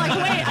God! I'm like,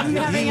 wait, I'm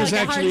having He was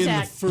like a heart actually in the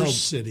attack.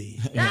 First City.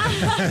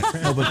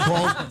 No,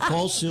 but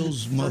Paul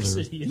Sills'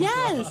 mother.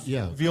 Yes.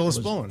 Yeah, Viola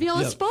Spolin.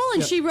 Viola Spolin.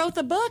 Yeah. She wrote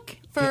the book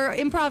for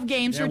improv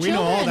games for we children.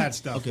 know all that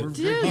stuff. Okay. We're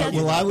Dude, very that's-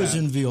 Well, I was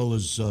in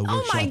Viola's workshop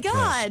Oh, my God,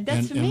 class.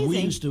 that's and we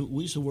amazing.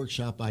 used to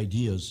workshop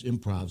ideas,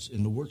 improvs,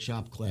 in the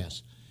workshop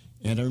class.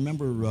 And I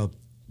remember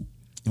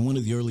in one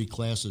of the early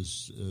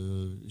classes,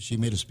 she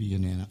made us be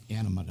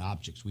inanimate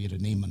objects. We had to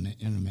name an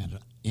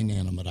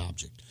inanimate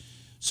object.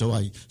 So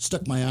I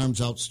stuck my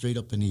arms out straight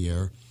up in the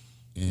air,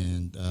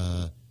 and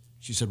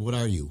she said, "What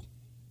are you?"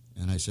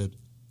 And I said,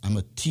 "I'm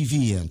a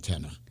TV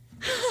antenna."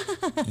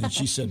 And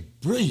she said,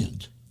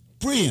 "Brilliant,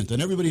 brilliant."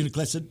 And everybody in the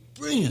class said,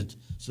 "Brilliant."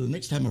 So the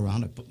next time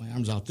around, I put my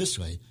arms out this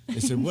way. They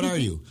said, "What are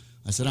you?"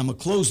 I said, "I'm a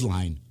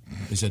clothesline."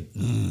 They said,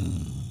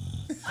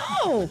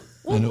 Oh,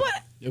 well, and what?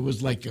 It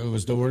was like it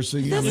was the worst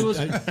thing. All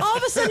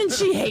of a sudden,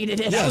 she hated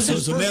it. Yeah, was so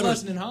his it's a first matter.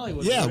 lesson in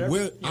Hollywood. Yeah, Whatever.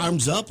 we're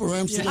arms up or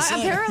arms to the side.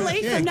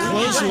 Apparently, from now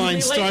on.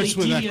 Clothesline starts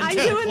with a. I'm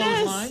doing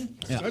this.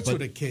 Yeah, Starts but-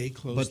 with a K.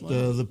 But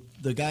Clothesline.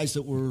 the guys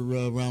that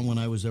were around when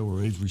I was there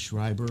were Avery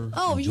Schreiber,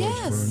 Oh, and George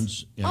yes.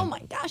 Burns. Oh, my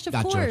gosh, of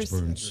not course.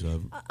 George Burns.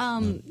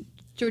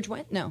 George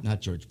Wendt? No.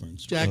 Not George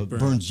Burns. Jack Burns.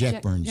 Burns. Jack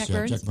Jack- Burns. Jack yeah,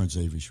 Burns? Jack Burns,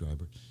 Avery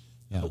Schreiber.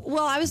 Yeah.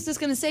 Well, I was just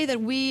going to say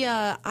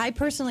that I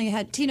personally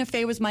had, Tina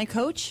Fey was my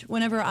coach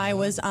whenever I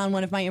was on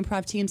one of my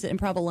improv teams at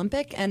Improv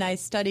Olympic, and I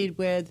studied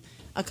with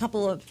a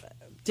couple of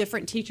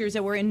different teachers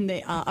that were in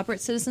the Upright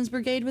Citizens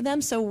Brigade with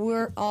them, so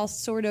we're all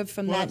sort of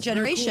from that it's very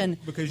cool generation.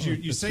 because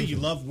you say you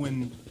love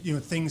when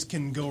things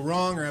can go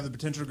wrong or have the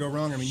potential to go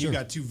wrong. I mean, Sure. you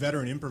got two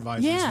veteran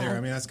improvisers Yeah. there. I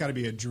mean, that's got to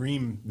be a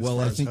dream. as Well,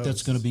 far I as think that's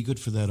hosts. going to be good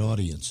for that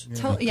audience To-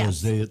 because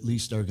yes. they at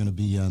least are going to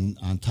be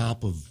on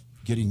top of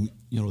getting,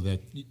 that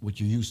what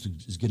you're used to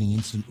is getting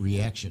instant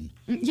reaction.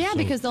 Yeah, So-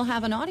 because they'll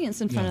have an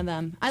audience in front Yeah. of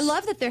them. I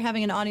love that they're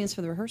having an audience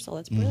for the rehearsal.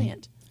 That's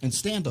brilliant. And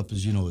stand up,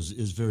 as you know, is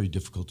very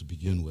difficult to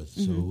begin with.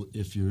 So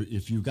if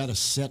you've got a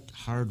set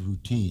hard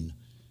routine,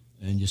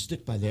 and you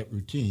stick by that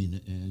routine,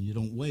 and you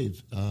don't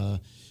wave.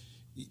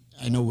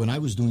 I know when I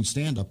was doing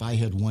stand up, I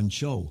had one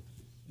show,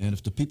 and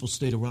if the people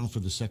stayed around for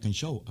the second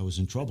show, I was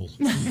in trouble.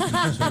 So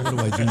what do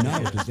I do now?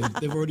 Because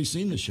they've already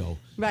seen the show,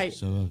 Right.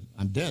 So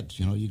I'm dead.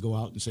 You go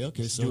out and say,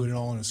 okay, Just so do it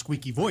all in a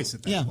squeaky voice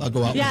at that yeah, point. I'll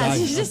go out. Yeah,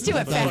 and die. just do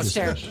it Die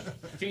faster.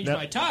 changed Now-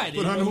 my tie. Put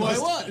Didn't on know a who I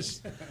mustache.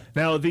 was.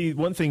 Now, the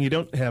one thing you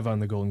don't have on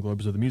the Golden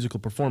Globes are the musical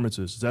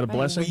performances. Is that a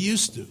blessing? We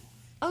used to.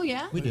 Oh,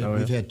 yeah? We did. Oh, yeah.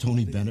 We've had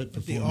Tony Bennett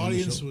But the perform on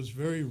audience show. was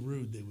very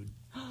rude. They would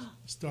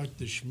start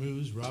the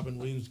schmooze. Robin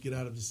Williams would get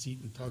out of his seat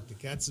and talk to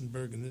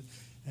Katzenberg,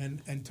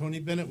 and Tony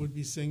Bennett would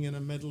be singing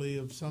a medley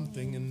of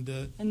something, and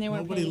And they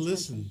weren't nobody paying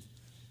listened.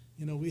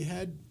 You know, we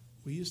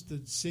used to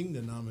sing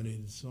the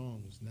nominated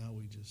songs. Now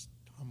we just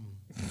hum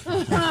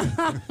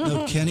them.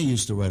 No, Kenny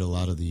used to write a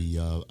lot of the.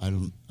 I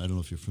don't know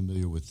if you're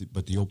familiar with it,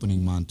 but the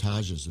opening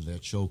montages of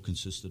that show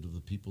consisted of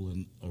the people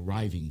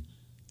arriving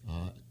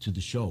to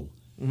the show.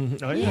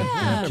 Mm-hmm. Oh,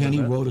 Yeah. Kenny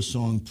wrote a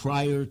song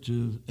prior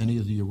to any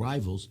of the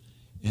arrivals,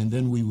 and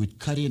then we would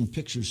cut in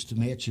pictures to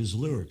match his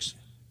lyrics.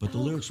 But the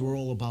lyrics were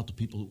all about the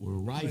people that were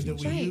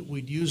arriving.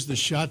 We'd use the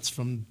shots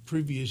from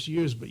previous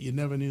years, but you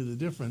never knew the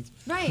difference.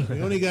 Right.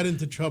 We only got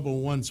into trouble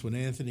once when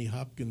Anthony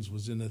Hopkins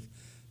was in a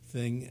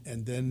thing,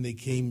 and then they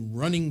came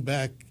running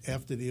back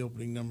after the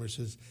opening number,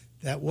 says,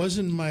 "That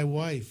wasn't my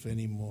wife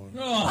anymore."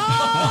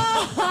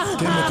 Oh.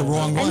 Came with the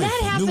wrong wife. And that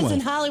new happens wife. in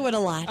Hollywood a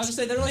lot. I was going to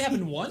say, that only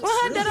happened once?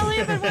 What? That only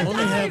happened one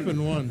Only time?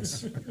 happened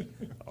once.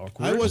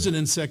 I wasn't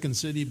in Second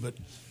City, but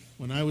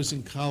when I was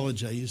in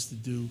college, I used to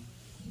do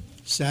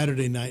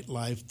Saturday Night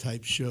Live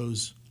type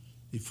shows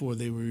before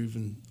they were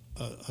even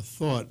a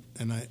thought,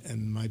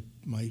 and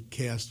my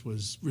cast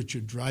was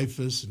Richard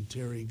Dreyfuss and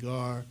Terry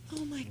Garr.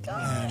 Oh my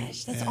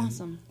gosh, that's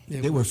awesome.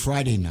 They were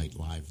Friday Night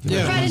Live.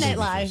 Friday Night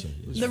Live.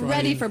 They're Friday-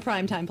 ready for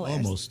primetime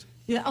players. Almost.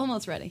 Yeah,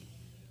 almost ready.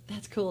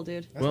 That's cool,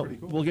 dude. Well,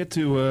 we'll get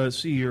to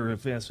see your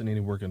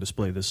fascinating work on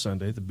display this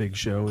Sunday. The big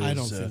show is... I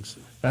don't think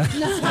so.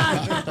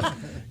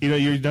 You know,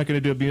 you're not going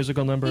to do a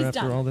musical number He's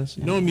after done. all this?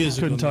 No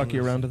musical Couldn't talk you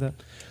numbers. around to that?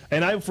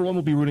 And I, for one,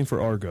 will be rooting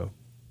for Argo.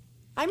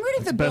 I'm rooting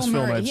for the Bill best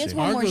film Murray. I've He has seen.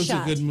 one more Argo's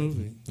shot. a good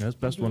movie. That's the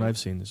best one I've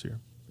seen this year.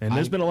 And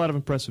there's been a lot of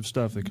impressive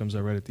stuff that comes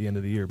out right at the end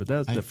of the year, but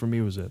that for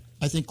me was it.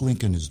 I think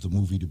Lincoln is the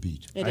movie to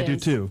beat. I do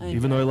too.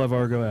 Even though I love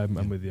Argo,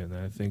 I'm with you. And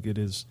I think it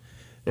is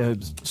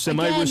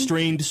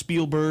semi-restrained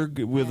Spielberg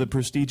with a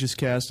prestigious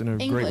cast and a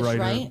great English, writer.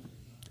 right?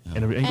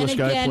 And an English and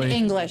guy again, playing.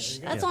 English.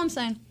 That's all I'm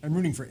saying. I'm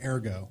rooting for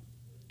Ergo.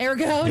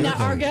 Ergo, not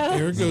Argo.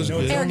 Ergo's No,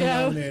 good. it's only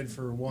Ergo. nominated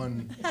for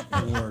one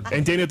award.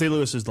 And Daniel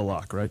Day-Lewis is the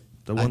lock, right?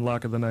 The one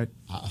lock of the night.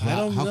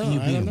 How can you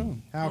beat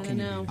him? How can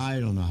you? know. I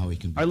don't know how he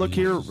can. I look beat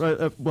here.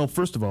 him. Well,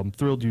 first of all, I'm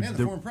thrilled you. And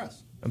the foreign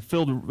press. I'm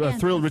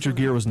thrilled Richard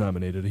Gere was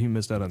nominated. He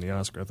missed out on the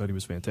Oscar. I thought he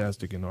was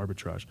fantastic in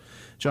Arbitrage.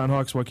 John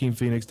Hawkes, Joaquin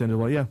Phoenix,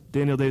 Denzel. Yeah,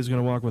 Daniel Day is going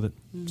to walk with it.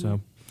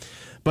 So,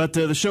 but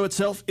the show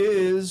itself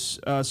is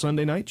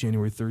Sunday night,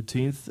 January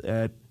 13th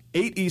at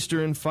 8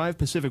 Eastern, 5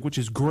 Pacific, which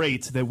is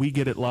great that we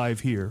get it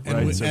live here, right?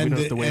 And, So we don't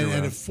have to wait and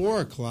around. at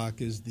 4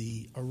 o'clock is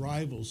the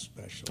Arrival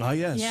special. Ah,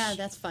 yes. Yeah,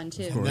 that's fun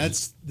too. And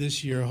that's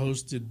this year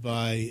hosted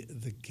by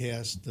the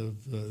cast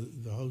of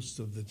the hosts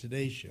of the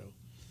Today Show.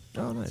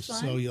 Oh, nice.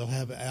 So you'll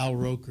have Al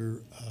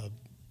Roker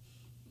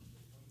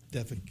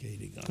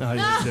defecating on. Oh,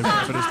 yeah, they're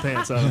ripping his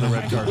pants out on the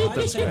red carpet.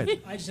 That's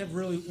right. I just have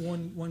really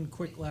one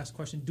quick last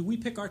question. Do we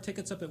pick our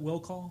tickets up at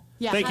Will Call?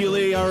 Yeah. Thank you,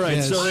 Lee. All right,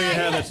 Yes. so there you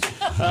have it.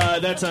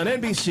 That's on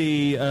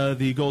NBC,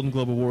 the Golden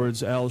Globe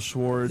Awards. Al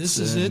Schwartz. This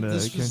is it. and,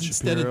 This Ken was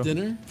instead Shapiro. of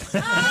dinner.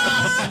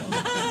 Huh?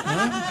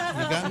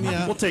 You got me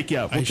out. We'll take you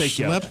out. We'll I take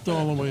you out. slept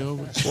all the way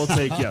over. We'll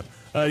take you out.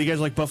 You guys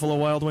like Buffalo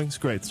Wild Wings?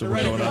 Great. So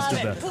we're going Love after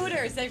it. that.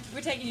 Hooters.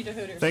 We're taking you to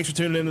Hooters. Thanks for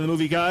tuning into the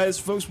movie, guys.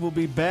 Folks, we'll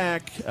be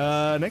back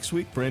next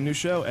week. Brand new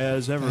show,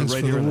 as ever, Thanks right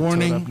for here the on the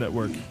warning. Toad Up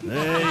Network.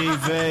 Hey,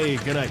 Vay.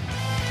 Good night.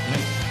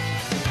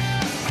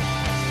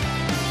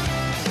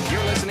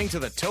 You're listening to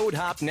the Toad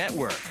Hop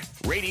Network,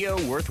 radio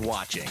worth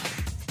watching.